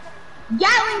 even?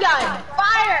 Gatling gun!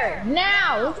 Fire!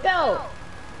 Now! Let's go!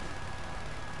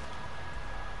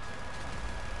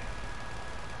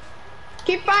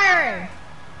 Keep firing!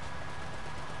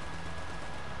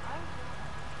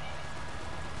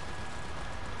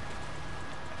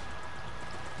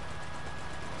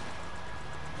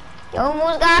 You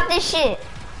almost got this shit.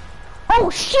 Oh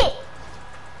shit!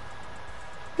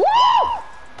 Woo!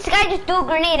 This guy just threw a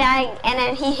grenade and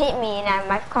then he hit me and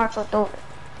my car flipped over.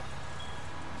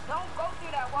 Don't go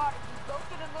through that water. Just go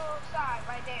to the little side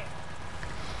right there.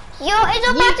 Yo, it's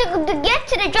about to get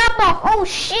to the drop off. Oh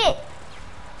shit!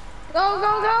 Go, go,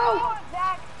 Come go! on,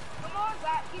 Zach. Come on,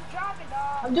 Zach. Keep dropping,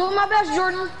 dog. I'm doing my best,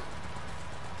 Jordan.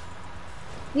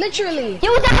 Literally.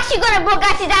 Yo, it's actually gonna, bro,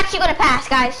 guys, it's actually gonna pass,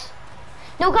 guys.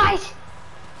 No, guys.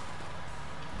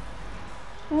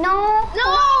 No.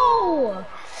 No!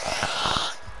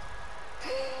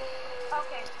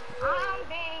 Okay. I'm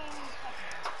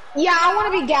being... Yeah, I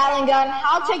want to be Gatling gun.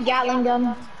 I'll take Gatling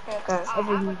gun. Okay. I'm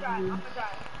gonna drive.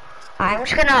 I'm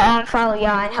just gonna follow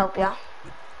y'all and help y'all.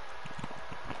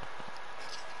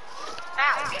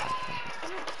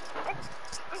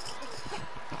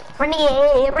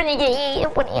 Renegade.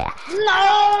 No!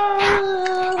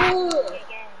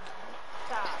 Again.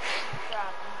 Stop.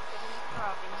 Drop.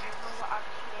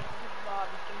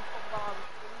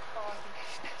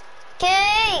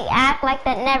 Okay, act like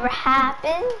that never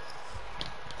happened.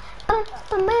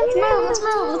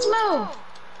 Let's move.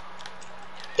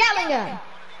 Gatling gun.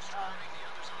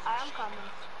 I am coming.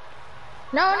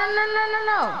 No.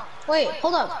 Wait,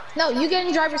 hold up. No, you get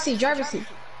in driver's seat. Alright.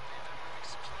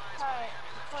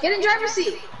 Get in driver's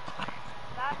seat.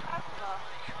 Not possible.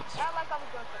 Not like I'm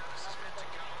going to.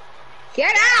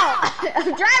 Get out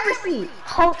of driver's seat.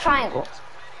 Hold triangle.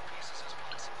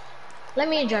 Let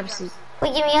me in driver's seat.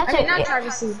 Wait, give me your I mean, not turn.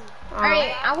 driver's seat.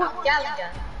 Alright, I want Gatling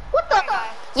gun. What the?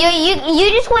 Yo, you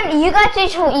just want, you guys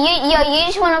just, you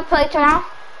just want to play tomorrow?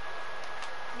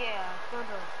 Yeah, still do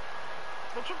it.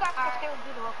 But you guys can still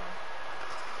do the work.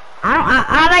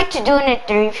 I like to do it with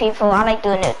 3 people. I like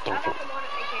doing it with 3 I'm not people. the one on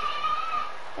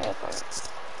vacation.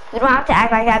 You don't have to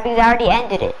act like that because I already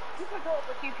ended it. You can do it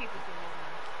with 2 people too.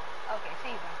 Okay,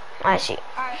 see you guys. I see.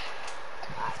 Alright.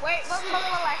 Wait, I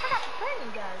forgot to friend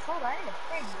you guys. Hold on, I need to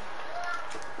friend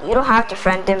you. You don't have to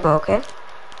friend them, but okay?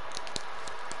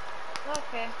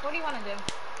 Okay, what do you want to do?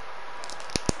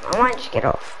 I want to just get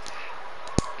off.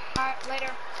 Alright,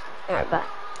 later. Alright, bye.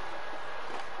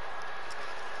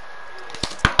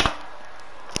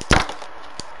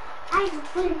 will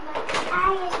put in my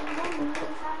eyes and then you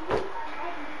can find me.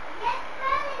 Yes,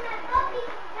 Smelly, my puppy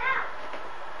comes out.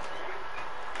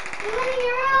 You live in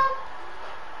your room?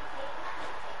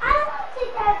 I don't want to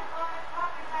take that.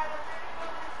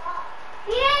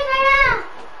 He is right now.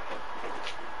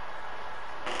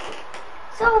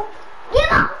 So,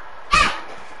 give up.